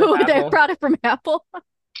product. The product from Apple.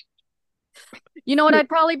 You know what? I'd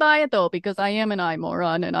probably buy it though, because I am an eye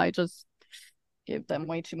moron and I just give them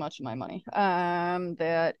way too much of my money.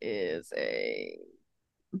 That is a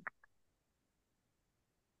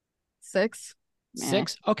 6.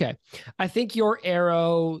 6? Okay. I think your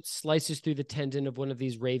arrow slices through the tendon of one of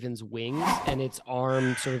these ravens' wings, and its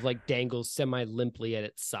arm sort of like dangles semi-limply at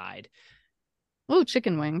its side. Ooh,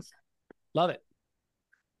 chicken wings. Love it.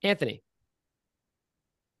 Anthony,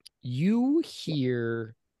 you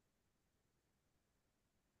hear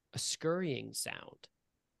a scurrying sound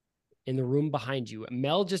in the room behind you.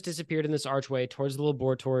 Mel just disappeared in this archway towards the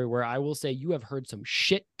laboratory, where I will say you have heard some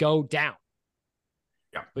shit go down.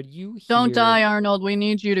 Yeah. But you Don't die, Arnold. We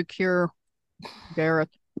need you to cure Gareth.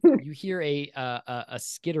 You hear a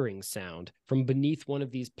skittering sound from beneath one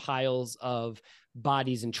of these piles of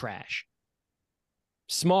bodies and trash.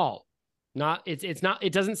 Small.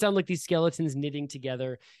 It doesn't sound like these skeletons knitting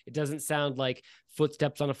together. It doesn't sound like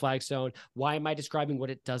footsteps on a flagstone. Why am I describing what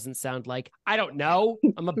it doesn't sound like? I don't know.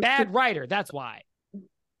 I'm a bad writer. That's why.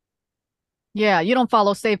 Yeah, you don't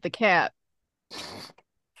follow Save the Cat.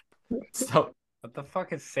 So what the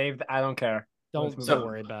fuck is saved? I don't care. Don't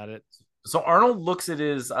worry about it. So Arnold looks at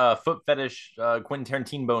his foot fetish Quentin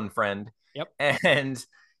Tarantino friend. Yep. And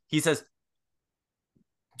he says,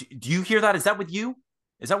 do you hear that? Is that with you?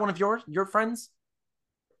 Is that one of your friends?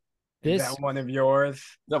 Is that one of yours?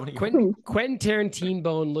 Quentin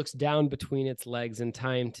Tarantino looks down between its legs in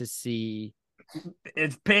time to see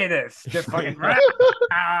its penis. Just fucking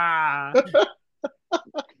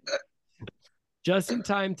just in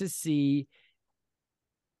time to see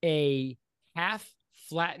a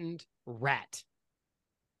half-flattened rat.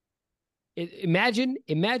 Imagine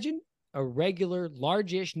a regular,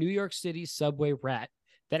 large-ish New York City subway rat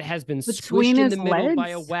that has been squished in the middle by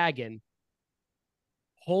a wagon,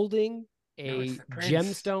 holding a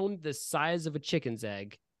gemstone the size of a chicken's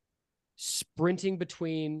egg, sprinting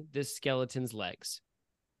between this skeleton's legs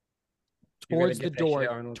towards the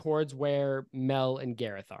door, towards where Mel and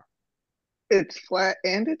Gareth are. It's flat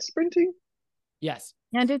and it's sprinting? Yes.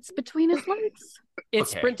 And it's between his legs.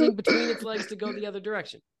 It's sprinting between its legs to go the other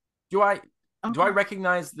direction. Do I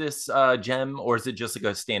recognize this gem, or is it just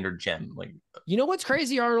like a standard gem? Like, you know what's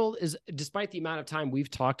crazy, Arnold, is despite the amount of time we've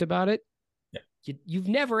talked about it, you've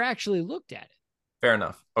never actually looked at it. Fair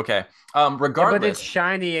enough. Okay. Regardless, but it's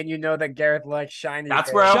shiny, and you know that Gareth likes shiny.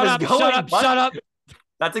 That's where I was going. Shut up.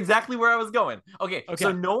 That's exactly where I was going. Okay.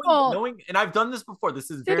 So knowing, and I've done this before.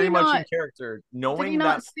 This is very much in character. Knowing did you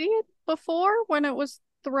not see it before when it was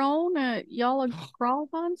thrown at y'all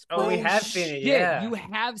Crawlbon's? Oh, we have seen it. Yeah, you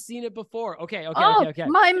have seen it before. Okay.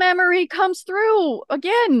 My memory comes through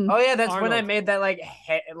again. Oh yeah, that's Arnold. When I made that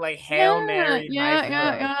Hail Mary.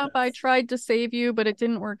 Yeah. I tried to save you, but it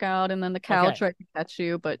didn't work out, and then the cow tried to catch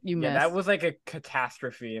you, but you missed. That was like a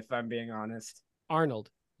catastrophe, if I'm being honest.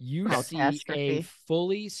 Arnold, you see a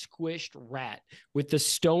fully squished rat with the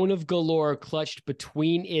stone of galore clutched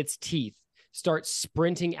between its teeth start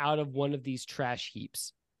sprinting out of one of these trash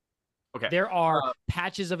heaps. Okay. There are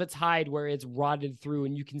patches of its hide where it's rotted through,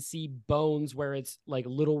 and you can see bones where its like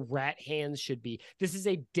little rat hands should be. This is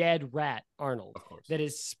a dead rat, Arnold, that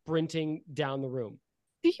is sprinting down the room.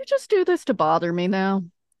 Do you just do this to bother me now?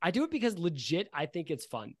 I do it because legit, I think it's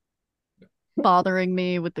fun. Bothering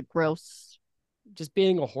me with the gross. Just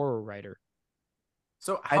being a horror writer.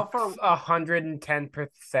 So how far?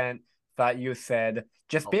 110% thought you said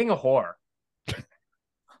just being a whore.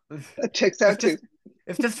 That checks out too.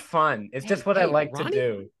 It's just fun. It's just what I like to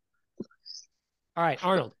do. All right,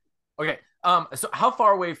 Arnold. Okay. So how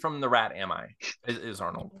far away from the rat am I? Is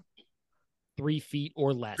Arnold? 3 feet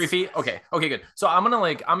or less. 3 feet? Okay, good. So I'm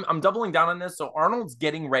gonna I'm doubling down on this. So Arnold's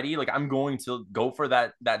getting ready. Like, I'm going to go for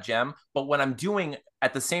that gem. But what I'm doing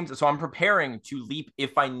at the same time, so I'm preparing to leap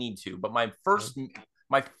if I need to. But my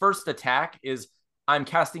first attack is I'm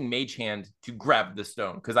casting Mage Hand to grab the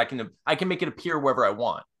stone, because I can make it appear wherever I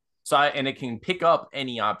want. So and it can pick up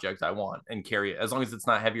any object I want and carry it, as long as it's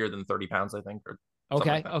not heavier than 30 pounds, I think. Or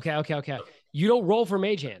okay. You don't roll for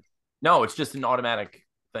Mage Hand. No, it's just an automatic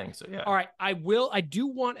thing. So yeah. All right, I do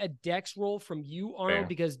want a dex roll from you, Arnold, Fair.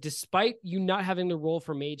 because despite you not having to roll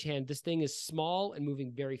for Mage Hand, this thing is small and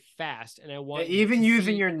moving very fast, and I want even to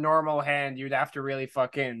using see... your normal hand, you'd have to really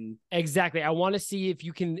fucking Exactly. I want to see if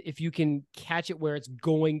you can catch it where it's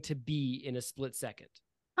going to be in a split second.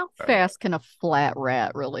 How fast can a flat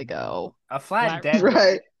rat really go? a flat dead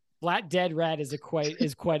Right. Flat Dead Rat is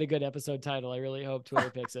quite a good episode title. I really hope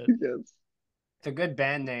Twitter picks it. Yes. It's a good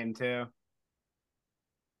band name too.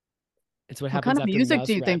 It's what What happens kind of after music Mouse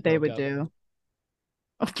do you Rat think they broke would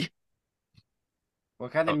up. do?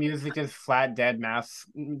 What kind of music does Flat Dead Mouse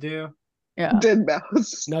do? Yeah. Dead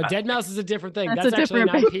mouse. No, Dead Mouse is a different thing. That's a That's actually an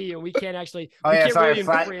different IP, and we can't actually. Oh, we yeah, can't sorry, really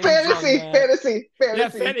flat- infringe on Fantasy, that. fantasy, Yeah,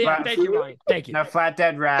 fantasy. yeah. Thank you, Ryan. Thank you, No, Flat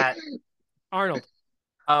Dead Rat. Arnold.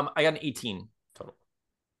 I got an 18 total.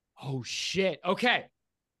 Oh shit. Okay,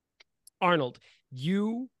 Arnold,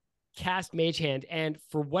 you cast Mage Hand, and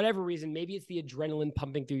for whatever reason, maybe it's the adrenaline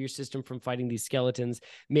pumping through your system from fighting these skeletons.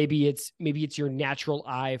 Maybe it's your natural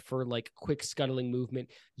eye for like quick scuttling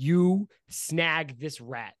movement. You snag this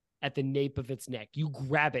rat at the nape of its neck. You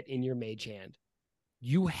grab it in your Mage Hand.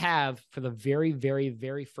 You have, for the very, very,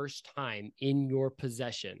 very first time in your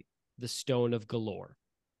possession, the Stone of Galore.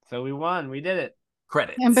 So we won. We did it.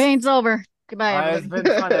 Credits. Campaign's over. Goodbye, It's everybody.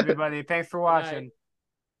 been fun, everybody. Thanks for watching.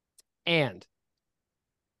 And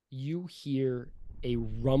you hear a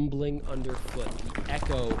rumbling underfoot, the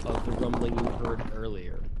echo of the rumbling you heard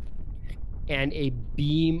earlier. And a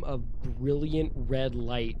beam of brilliant red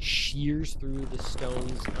light shears through the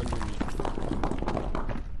stones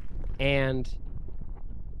underneath. And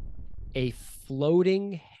a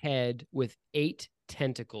floating head with 8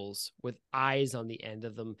 tentacles with eyes on the end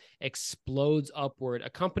of them explodes upward,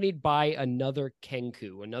 accompanied by another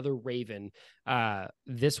kenku, another raven.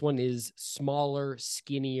 This one is smaller,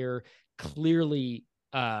 skinnier, clearly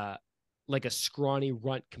like a scrawny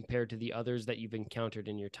runt compared to the others that you've encountered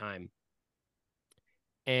in your time.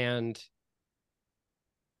 And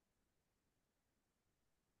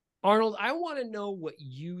Arnold, I want to know what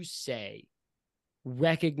you say,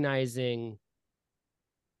 recognizing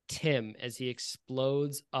Tim as he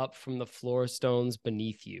explodes up from the floor stones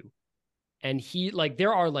beneath you. And he, like,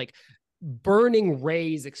 there are like burning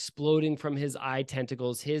rays exploding from his eye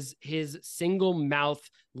tentacles, his single mouth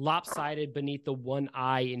lopsided beneath the one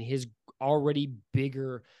eye in his already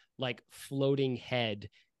bigger, like, floating head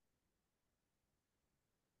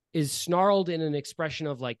is snarled in an expression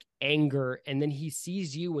of like anger. And then he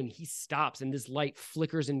sees you and he stops, and this light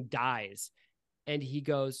flickers and dies. And he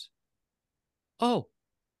goes, "Oh,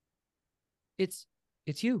 it's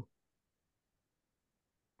you."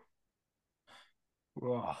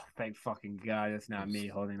 Oh, thank fucking God, it's not me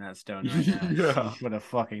holding that stone right now. Yeah. What a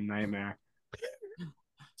fucking nightmare.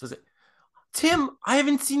 So Tim, I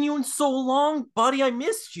haven't seen you in so long, buddy. I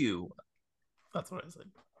missed you. That's what I said.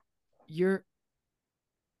 You're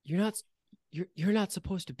not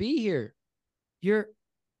supposed to be here.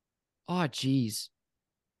 Oh, geez.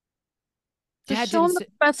 Just show him the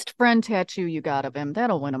best friend tattoo you got of him.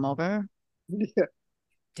 That'll win him over. Yeah.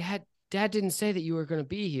 Dad didn't say that you were going to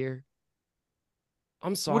be here.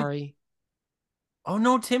 I'm sorry. Oh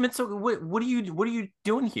no, Tim, it's okay. What are you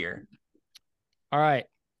doing here? All right,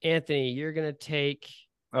 Anthony, you're going to take...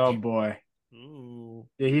 Oh boy. Ooh.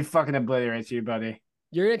 Yeah, he fucking obliterates you, buddy.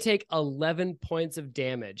 You're going to take 11 points of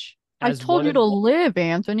damage. I told you to live,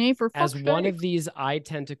 Anthony, for fuck's sake. As one of these eye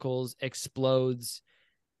tentacles explodes.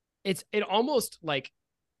 It almost like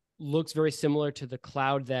looks very similar to the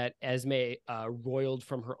cloud that Esme roiled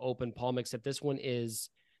from her open palm, except this one is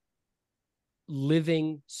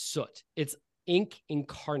living soot. It's ink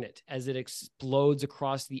incarnate as it explodes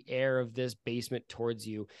across the air of this basement towards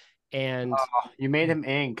you. And you made him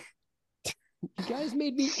ink. You guys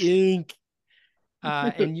made me ink.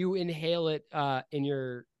 And you inhale it in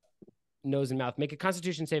your nose and mouth. Make a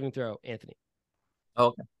Constitution saving throw, Anthony.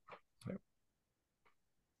 Okay.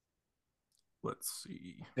 Let's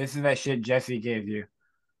see. This is that shit Jesse gave you.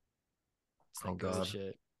 Oh God.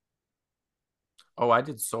 Shit. Oh, I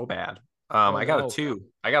did so bad. I got a 2.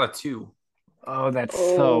 I got a 2. Oh, that's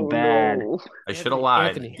so bad. No. I should have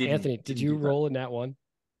lied. Anthony, did you roll in that one?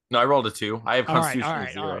 No, I rolled a 2. I have Constitution all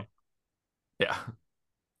right, 0. all right. Yeah.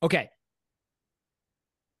 Okay.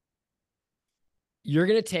 You're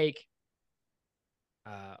gonna take.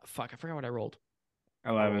 Fuck! I forgot what I rolled.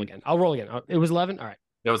 11. I'll roll again. It was 11. All right.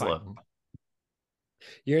 It was fine. 11.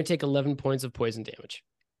 You're gonna take 11 points of poison damage.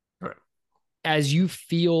 All right. As you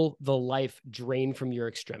feel the life drain from your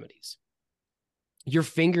extremities. Your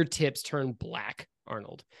fingertips turn black,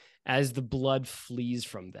 Arnold, as the blood flees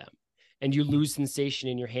from them, and you lose sensation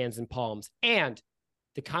in your hands and palms. And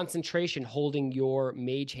The concentration holding your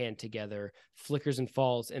mage hand together flickers and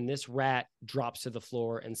falls, and this rat drops to the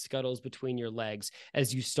floor and scuttles between your legs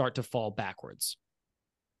as you start to fall backwards.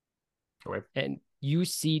 Okay. And you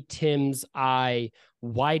see Tim's eye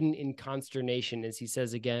widen in consternation as he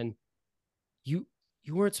says again, You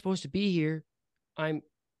weren't supposed to be here. I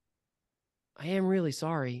am really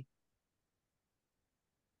sorry.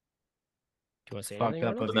 Do you want to say Fucked anything,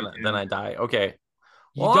 up Arnold? of Then I die. Okay.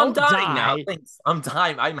 You Well, I'm don't dying now. die. Thanks. I'm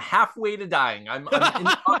dying. I'm halfway to dying.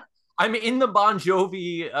 I'm in the Bon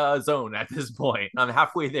Jovi zone at this point. I'm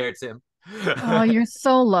halfway there, Tim. Oh, you're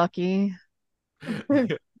so lucky.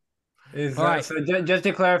 Is All right. so just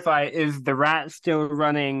to clarify, is the rat still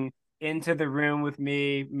running into the room with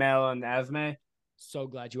me, Mel, and Esme? So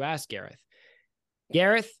glad you asked, Gareth.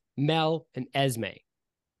 Gareth, Mel, and Esme.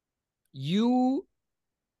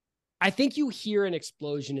 I think you hear an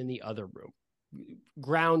explosion in the other room.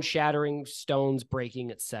 Ground shattering, stones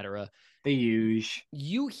breaking, etc. The huge.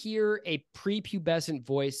 You hear a prepubescent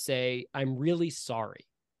voice say, I'm really sorry.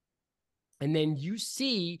 And then you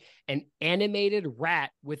see an animated rat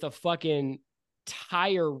with a fucking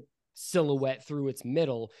tire silhouette through its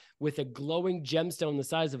middle with a glowing gemstone the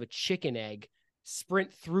size of a chicken egg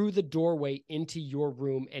sprint through the doorway into your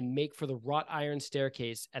room and make for the wrought iron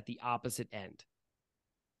staircase at the opposite end.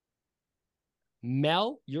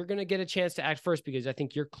 Mel, you're going to get a chance to act first because I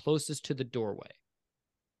think you're closest to the doorway.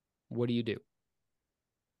 What do you do?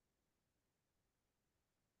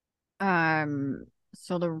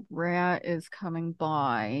 So the rat is coming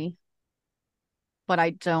by, but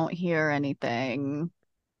I don't hear anything.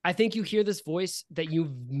 I think you hear this voice that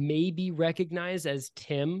you maybe recognize as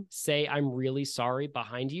Tim say, I'm really sorry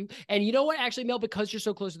behind you. And you know what? Actually, Mel, because you're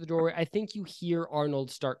so close to the doorway, I think you hear Arnold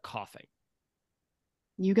start coughing.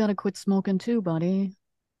 You gotta quit smoking too, buddy.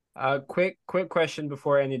 Quick question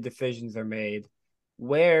before any decisions are made.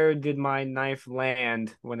 Where did my knife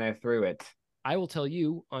land when I threw it? I will tell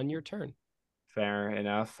you on your turn. Fair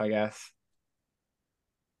enough, I guess.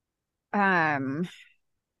 Okay.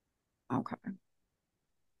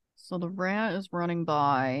 So the rat is running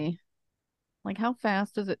by. Like, how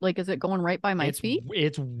fast is it? Like, is it going right by my feet?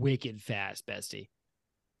 It's wicked fast, bestie.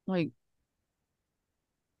 Like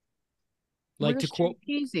Like to where's quote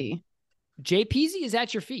Peasy? Jay Peasy is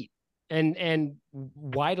at your feet and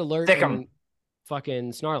wide alert Stick 'em. and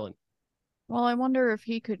fucking snarling. Well, I wonder if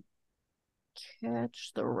he could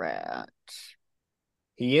catch the rat.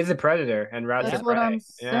 He is a predator, and rats That's are what prey. I'm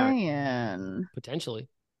Yeah. saying. Potentially.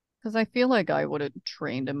 Because I feel like I would have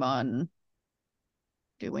trained him on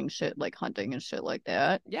doing shit like hunting and shit like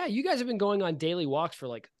that. Yeah, you guys have been going on daily walks for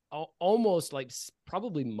like almost like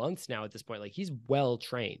probably months now at this point. Like he's well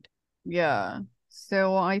trained. Yeah.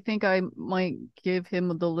 So I think I might give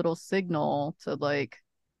him the little signal to like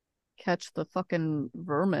catch the fucking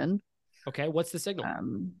vermin. Okay, what's the signal?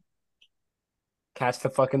 Catch the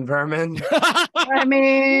fucking vermin. I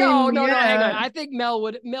mean, no, hang yeah. on. I think Mel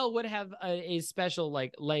would have a special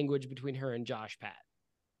like language between her and Josh Pat.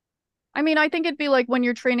 I mean, I think it'd be like when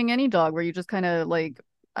you're training any dog where you just kind of like,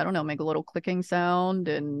 I don't know, make a little clicking sound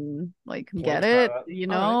and like get it, you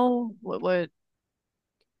know? Right. What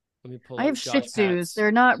Let me pull I have Shih Tzus.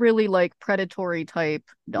 They're not really like predatory type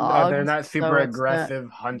dogs. No, they're not super aggressive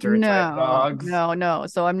hunter type dogs. No.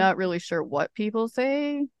 So I'm not really sure what people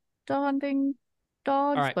say to hunting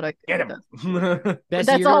dogs, All right. but I Get him.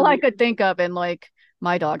 that's all I could think of, and like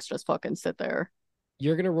my dogs just fucking sit there.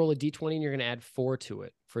 You're gonna roll a d20 and you're gonna add 4 to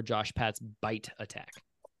it for Josh Pat's bite attack.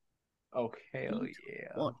 Okay, hell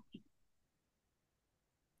yeah.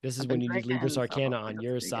 This is when you need Libris Arcana on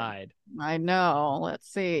your side. I know. Let's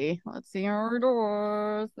see our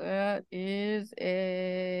doors. That is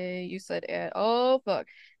a. You said oh fuck,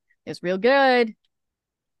 it's real good.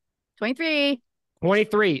 23.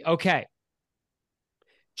 23. Okay.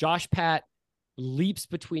 Josh Pat leaps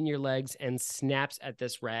between your legs and snaps at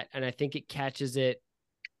this rat, and I think it catches it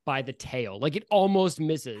by the tail. Like it almost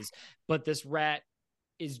misses, but this rat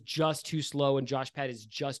is just too slow, and Josh Pat is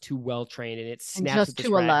just too well trained, and it snaps at this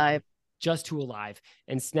rat. Just too alive,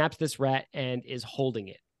 and snaps this rat and is holding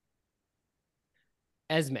it.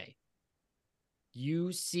 Esme,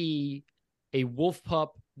 you see a wolf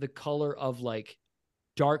pup the color of like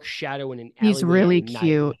dark shadow in an alleyway. He's really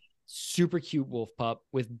cute. Super cute wolf pup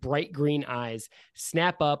with bright green eyes,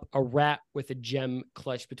 snap up a rat with a gem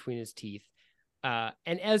clutched between his teeth. And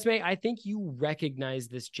Esme, I think you recognize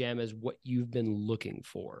this gem as what you've been looking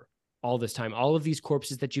for all this time. All of these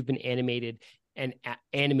corpses that you've been animating and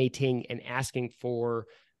asking for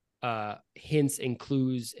hints and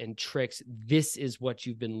clues and tricks. This is what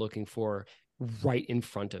you've been looking for right in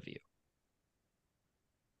front of you.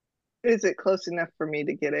 Is it close enough for me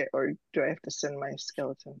to get it, or do I have to send my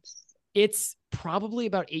skeletons? It's probably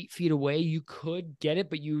about 8 feet away. You could get it,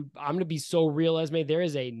 but I'm gonna be so real, Esme. There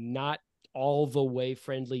is a not all the way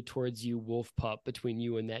friendly towards you wolf pup between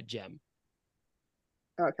you and that gem.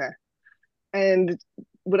 Okay. And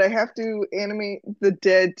would I have to animate the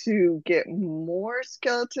dead to get more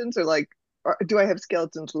skeletons, or do I have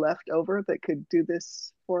skeletons left over that could do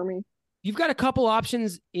this for me? You've got a couple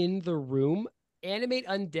options in the room. Animate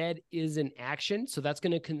undead is an action, so that's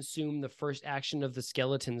going to consume the first action of the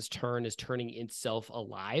skeleton's turn is turning itself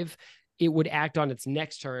alive. It would act on its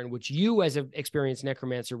next turn, which you as an experienced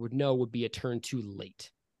necromancer would know would be a turn too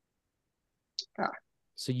late.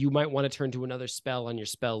 So you might want to turn to another spell on your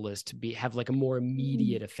spell list to have like a more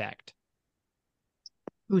immediate effect.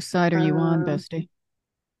 Whose side are you on, bestie?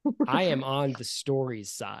 I am on the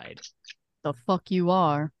story's side. The fuck you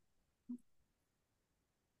are.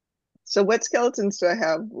 So what skeletons do I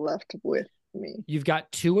have left with me? You've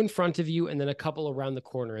got 2 in front of you and then a couple around the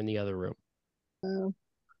corner in the other room.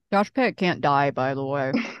 Josh Peck can't die, by the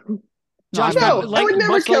way. Josh no, Pat, I would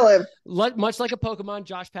never kill him. Much like a Pokemon,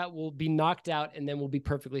 Josh Pat will be knocked out and then will be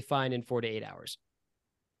perfectly fine in 4 to 8 hours.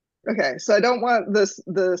 Okay, so I don't want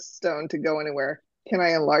the stone to go anywhere. Can I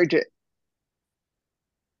enlarge it?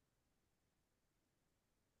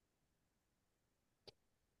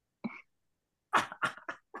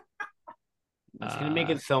 It's gonna make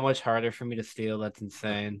it so much harder for me to steal. That's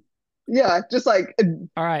insane. Yeah, just like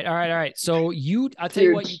all right. So I'll tell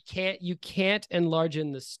you what, you can't enlarge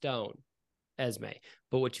in the stone, Esme.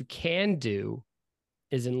 But what you can do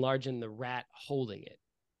is enlarge in the rat holding it.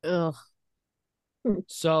 Ugh.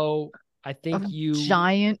 So I think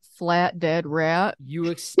giant flat dead rat. You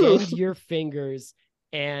extend your fingers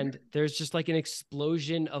and there's just like an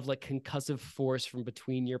explosion of like concussive force from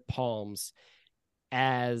between your palms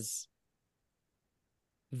as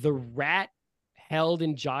the rat held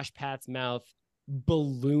in Josh Pat's mouth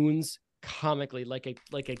balloons comically like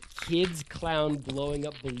a kid's clown blowing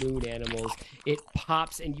up balloon animals. It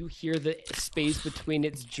pops and you hear the space between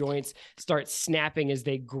its joints start snapping as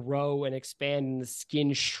they grow and expand, and the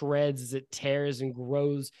skin shreds as it tears and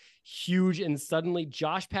grows huge. And suddenly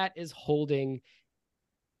Josh Pat is holding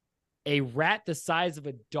a rat the size of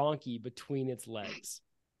a donkey between its legs.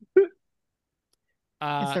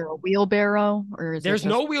 Is there a wheelbarrow, or is there's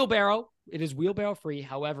no wheelbarrow? It is wheelbarrow free.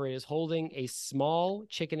 However, it is holding a small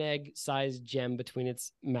chicken egg sized gem between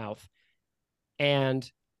its mouth.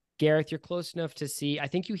 And Gareth, you're close enough to see. I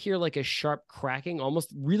think you hear like a sharp cracking,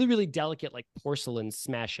 almost really, really delicate, like porcelain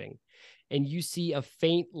smashing. And you see a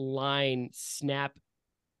faint line snap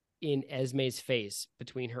in Esme's face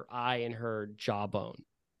between her eye and her jawbone.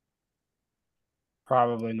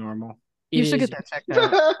 Probably normal. You should get that checked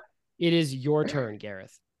out. It is your turn,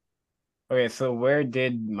 Gareth. Okay, so where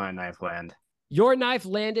did my knife land? Your knife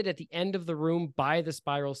landed at the end of the room by the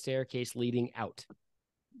spiral staircase leading out.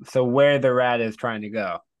 So where the rat is trying to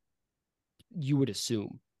go? You would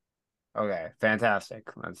assume. Okay, fantastic.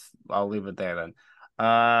 I'll leave it there then.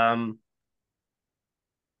 I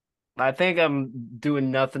think I'm doing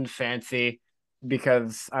nothing fancy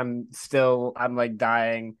because I'm like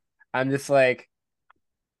dying. I'm just like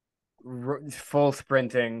full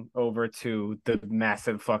sprinting over to the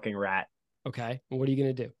massive fucking rat. Okay, what are you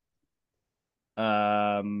gonna do?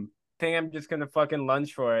 I think I'm just gonna fucking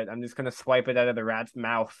lunge for it. I'm just gonna swipe it out of the rat's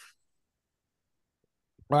mouth.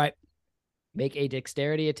 All right, make a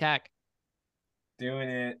dexterity attack. Doing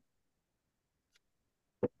it.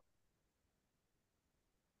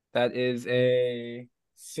 That is a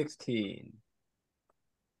 16.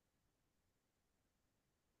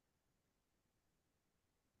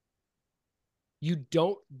 You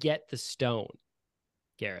don't get the stone,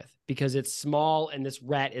 Gareth, because it's small and this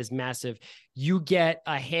rat is massive. You get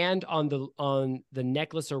a hand on the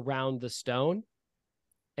necklace around the stone,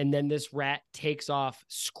 and then this rat takes off,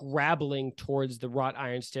 scrabbling towards the wrought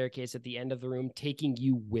iron staircase at the end of the room, taking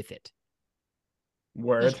you with it.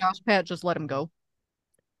 Word. Does Josh Pat just let him go?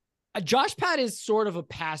 Josh Pat is sort of a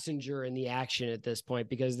passenger in the action at this point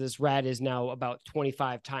because this rat is now about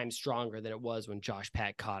 25 times stronger than it was when Josh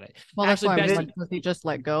Pat caught it. Well, that's why does he just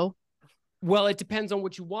let go? Well, it depends on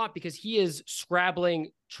what you want because he is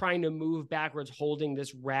scrabbling, trying to move backwards, holding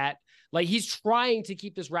this rat. Like he's trying to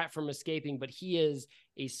keep this rat from escaping, but he is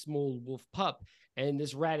a small wolf pup. And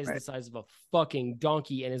this rat is the size of a fucking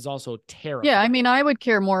donkey and is also terrifying. Yeah, I mean, I would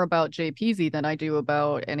care more about JPZ than I do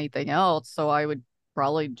about anything else. So I would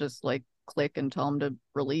probably just like click and tell him to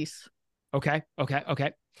release. Okay. Not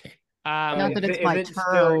that it's my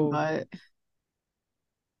turn, but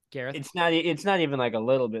Gareth, it's not even like a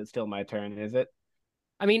little bit still my turn, is it?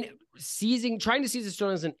 I mean, trying to seize the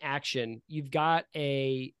stone as an action, you've got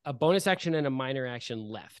a bonus action and a minor action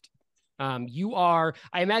left. I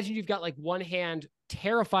imagine you've got like one hand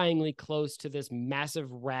terrifyingly close to this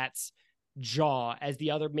massive rat's jaw as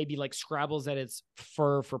the other maybe like scrabbles at its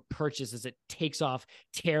fur for purchase as it takes off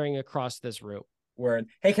tearing across this room. Word.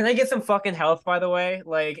 Hey, can I get some fucking health, by the way?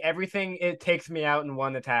 Like, everything, it takes me out in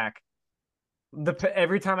one attack.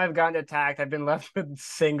 Every time I've gotten attacked, I've been left with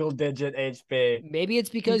single-digit HP. Maybe it's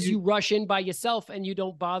because you rush in by yourself and you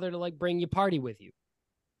don't bother to like bring your party with you.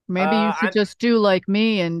 Maybe you should just do like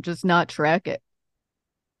me and just not track it.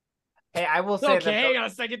 Hey, I will say Okay, hang on a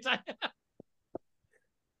second time.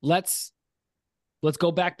 Let's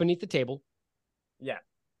go back beneath the table. Yeah.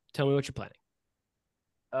 Tell me what you're planning.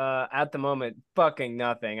 At the moment, fucking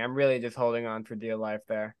nothing. I'm really just holding on for dear life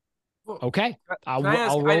there. Okay. I'll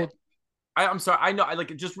roll. I'm sorry. I know. I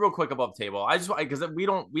like just real quick above the table. I just because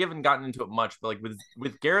we haven't gotten into it much, but like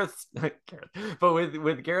with Gareth's, but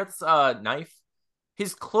with Gareth's knife,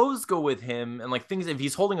 his clothes go with him, and like things. If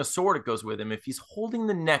he's holding a sword, it goes with him. If he's holding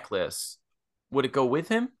the necklace, would it go with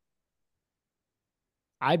him?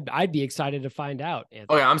 I'd be excited to find out, Anthony.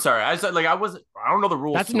 Oh yeah, I'm sorry. I said like I don't know the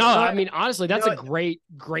rules. I mean honestly, that's a great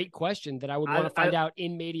question that I would want to find out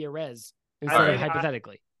in media res instead of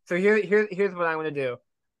hypothetically. So here's what I'm gonna do.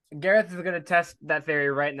 Gareth is gonna test that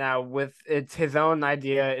theory right now with it's his own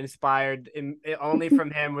idea, inspired only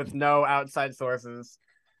from him with no outside sources.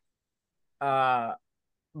 But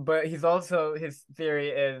he's also his theory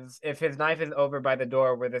is if his knife is over by the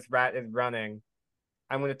door where this rat is running,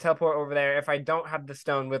 I'm going to teleport over there. If I don't have the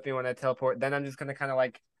stone with me when I teleport, then I'm just going to kind of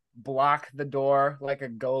like block the door like a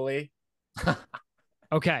goalie.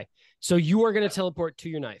 Okay. So you are going to teleport to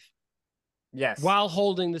your knife. Yes. While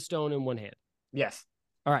holding the stone in one hand. Yes.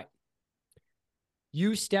 All right.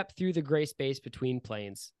 You step through the gray space between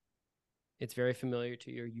planes. It's very familiar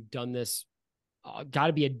to you. You've done this got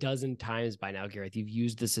to be a dozen times by now, Gareth. You've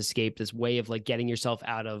used this escape, this way of like getting yourself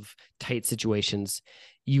out of tight situations.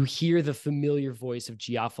 You hear the familiar voice of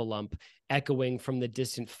Giaffalump echoing from the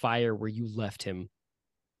distant fire where you left him.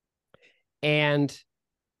 And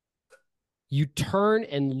you turn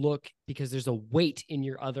and look because there's a weight in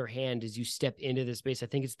your other hand as you step into this space. I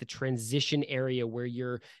think it's the transition area where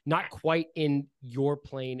you're not quite in your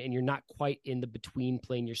plane and you're not quite in the between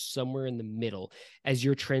plane. You're somewhere in the middle as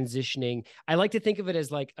you're transitioning. I like to think of it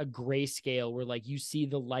as like a grayscale where like you see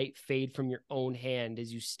the light fade from your own hand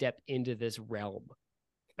as you step into this realm.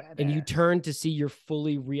 Badass. And you turn to see your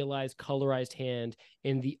fully realized colorized hand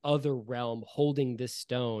in the other realm holding this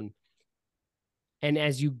stone. And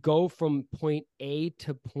as you go from point A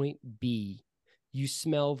to point B, you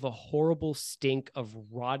smell the horrible stink of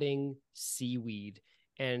rotting seaweed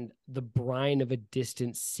and the brine of a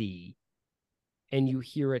distant sea. And you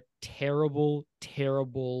hear a terrible,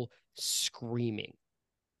 terrible screaming.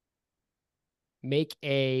 Make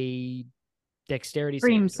a dexterity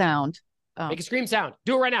scream sound. Oh. Make a scream sound.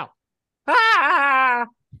 Do it right now. Ah!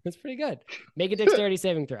 That's pretty good. Make a dexterity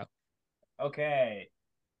saving throw. Okay.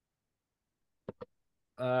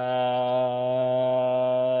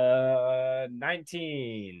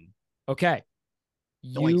 19. Okay.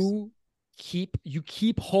 You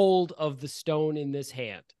keep hold of the stone in this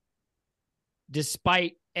hand.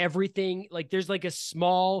 Despite everything, like there's like a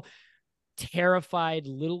small, terrified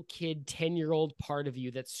little kid, 10-year-old part of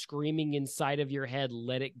you that's screaming inside of your head,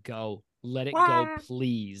 let it go. Let it go,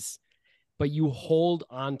 please. But you hold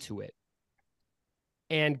onto it.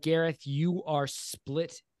 And Gareth, you are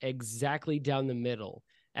split exactly down the middle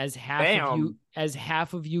as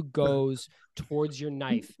half of you goes towards your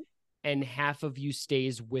knife and half of you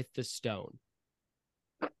stays with the stone.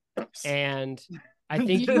 And I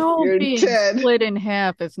think being split in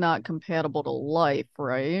half is not compatible to life,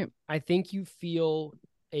 right? I think you feel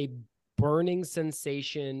a burning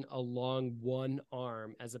sensation along one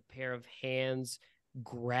arm as a pair of hands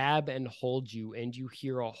grab and hold you, and you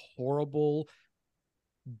hear a horrible,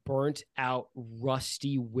 burnt out,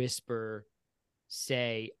 rusty whisper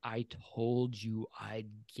say, "I told you I'd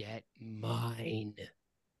get mine."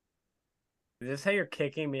 Is this how you're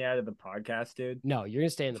kicking me out of the podcast, dude? No, you're gonna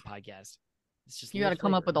stay in the podcast. It's just you got to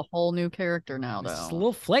come up with a whole new character now, though. It's just a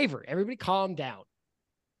little flavor. Everybody, calm down.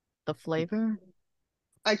 The flavor.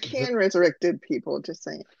 I can resurrect dead people. Just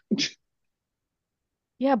saying.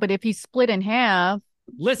 Yeah, but if he's split in half,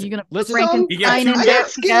 listen, you're gonna listen. Frankenstein him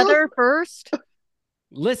back together first.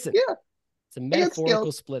 Listen, yeah, it's a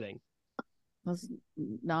metaphorical splitting. That's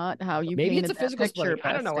not how you. Maybe painted it's a physical splitting.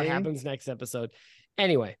 I don't know what happens next episode.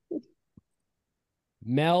 Anyway,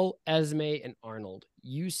 Mel, Esme, and Arnold,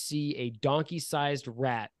 you see a donkey-sized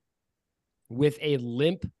rat with a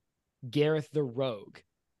limp Gareth the Rogue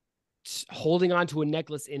holding onto a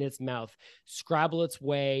necklace in its mouth, scrabble its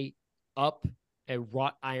way up a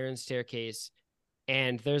wrought iron staircase.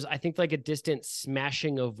 And there's, I think, like a distant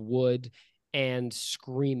smashing of wood and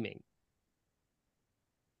screaming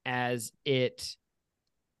as it,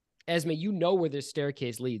 Esme, you know where this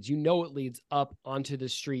staircase leads. You know it leads up onto the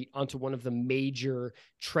street, onto one of the major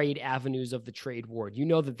trade avenues of the trade ward. You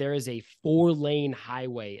know that there is a 4-lane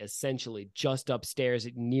highway, essentially, just upstairs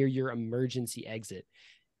near your emergency exit.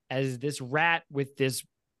 As this rat with this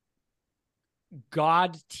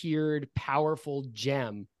god-tiered, powerful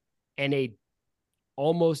gem and a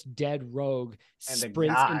almost dead rogue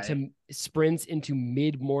And sprints into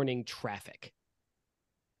mid-morning traffic.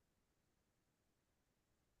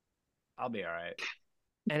 I'll be all right.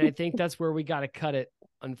 And I think that's where we got to cut it,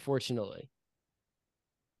 unfortunately.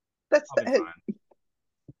 That's I'll be it.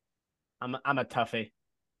 fine. I'm a toughie.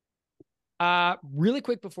 Really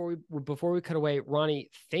quick before we cut away, Ronnie,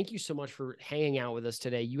 thank you so much for hanging out with us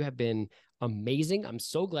today. You have been amazing. I'm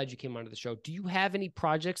so glad you came onto the show. Do you have any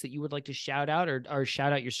projects that you would like to shout out or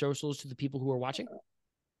shout out your socials to the people who are watching?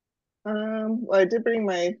 Well, I did bring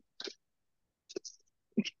my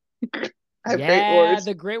Yeah, Great Wars.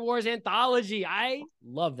 the Great Wars anthology. I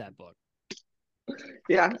love that book.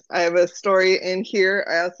 Yeah, I have a story in here.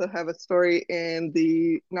 I also have a story in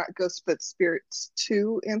the Not Ghosts but Spirits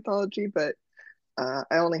 2 anthology, but I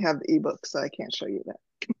only have the ebook, so I can't show you that.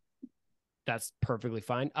 That's perfectly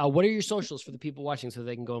fine. What are your socials for the people watching so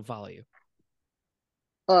they can go and follow you?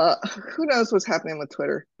 Who knows what's happening with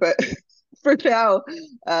Twitter, but for now,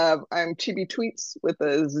 I'm Chibi Tweets with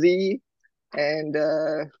a Z, and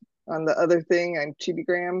on the other thing, I'm Chibi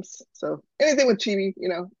Grams. So anything with Chibi,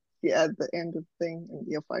 you add the end of the thing, and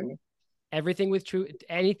you'll find me. Anything with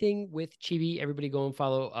Chibi, everybody go and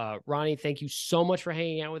follow. Ronnie, thank you so much for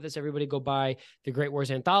hanging out with us. Everybody go buy the Great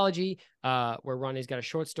Wars anthology, where Ronnie's got a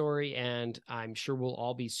short story, and I'm sure we'll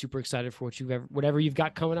all be super excited for whatever you've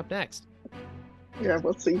got coming up next. Yeah,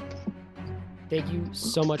 we'll see. Thank you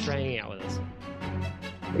so much for hanging out with us.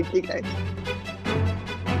 Thank you, guys.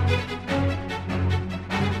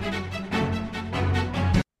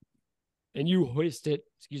 And you hoist it,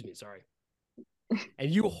 excuse me, sorry. And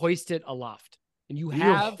you hoist it aloft. And you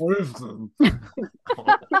have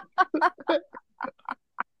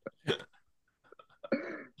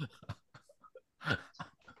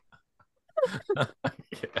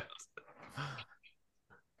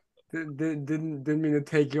Didn't mean to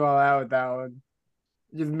take you all out with that one.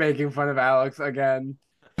 Just making fun of Alex again.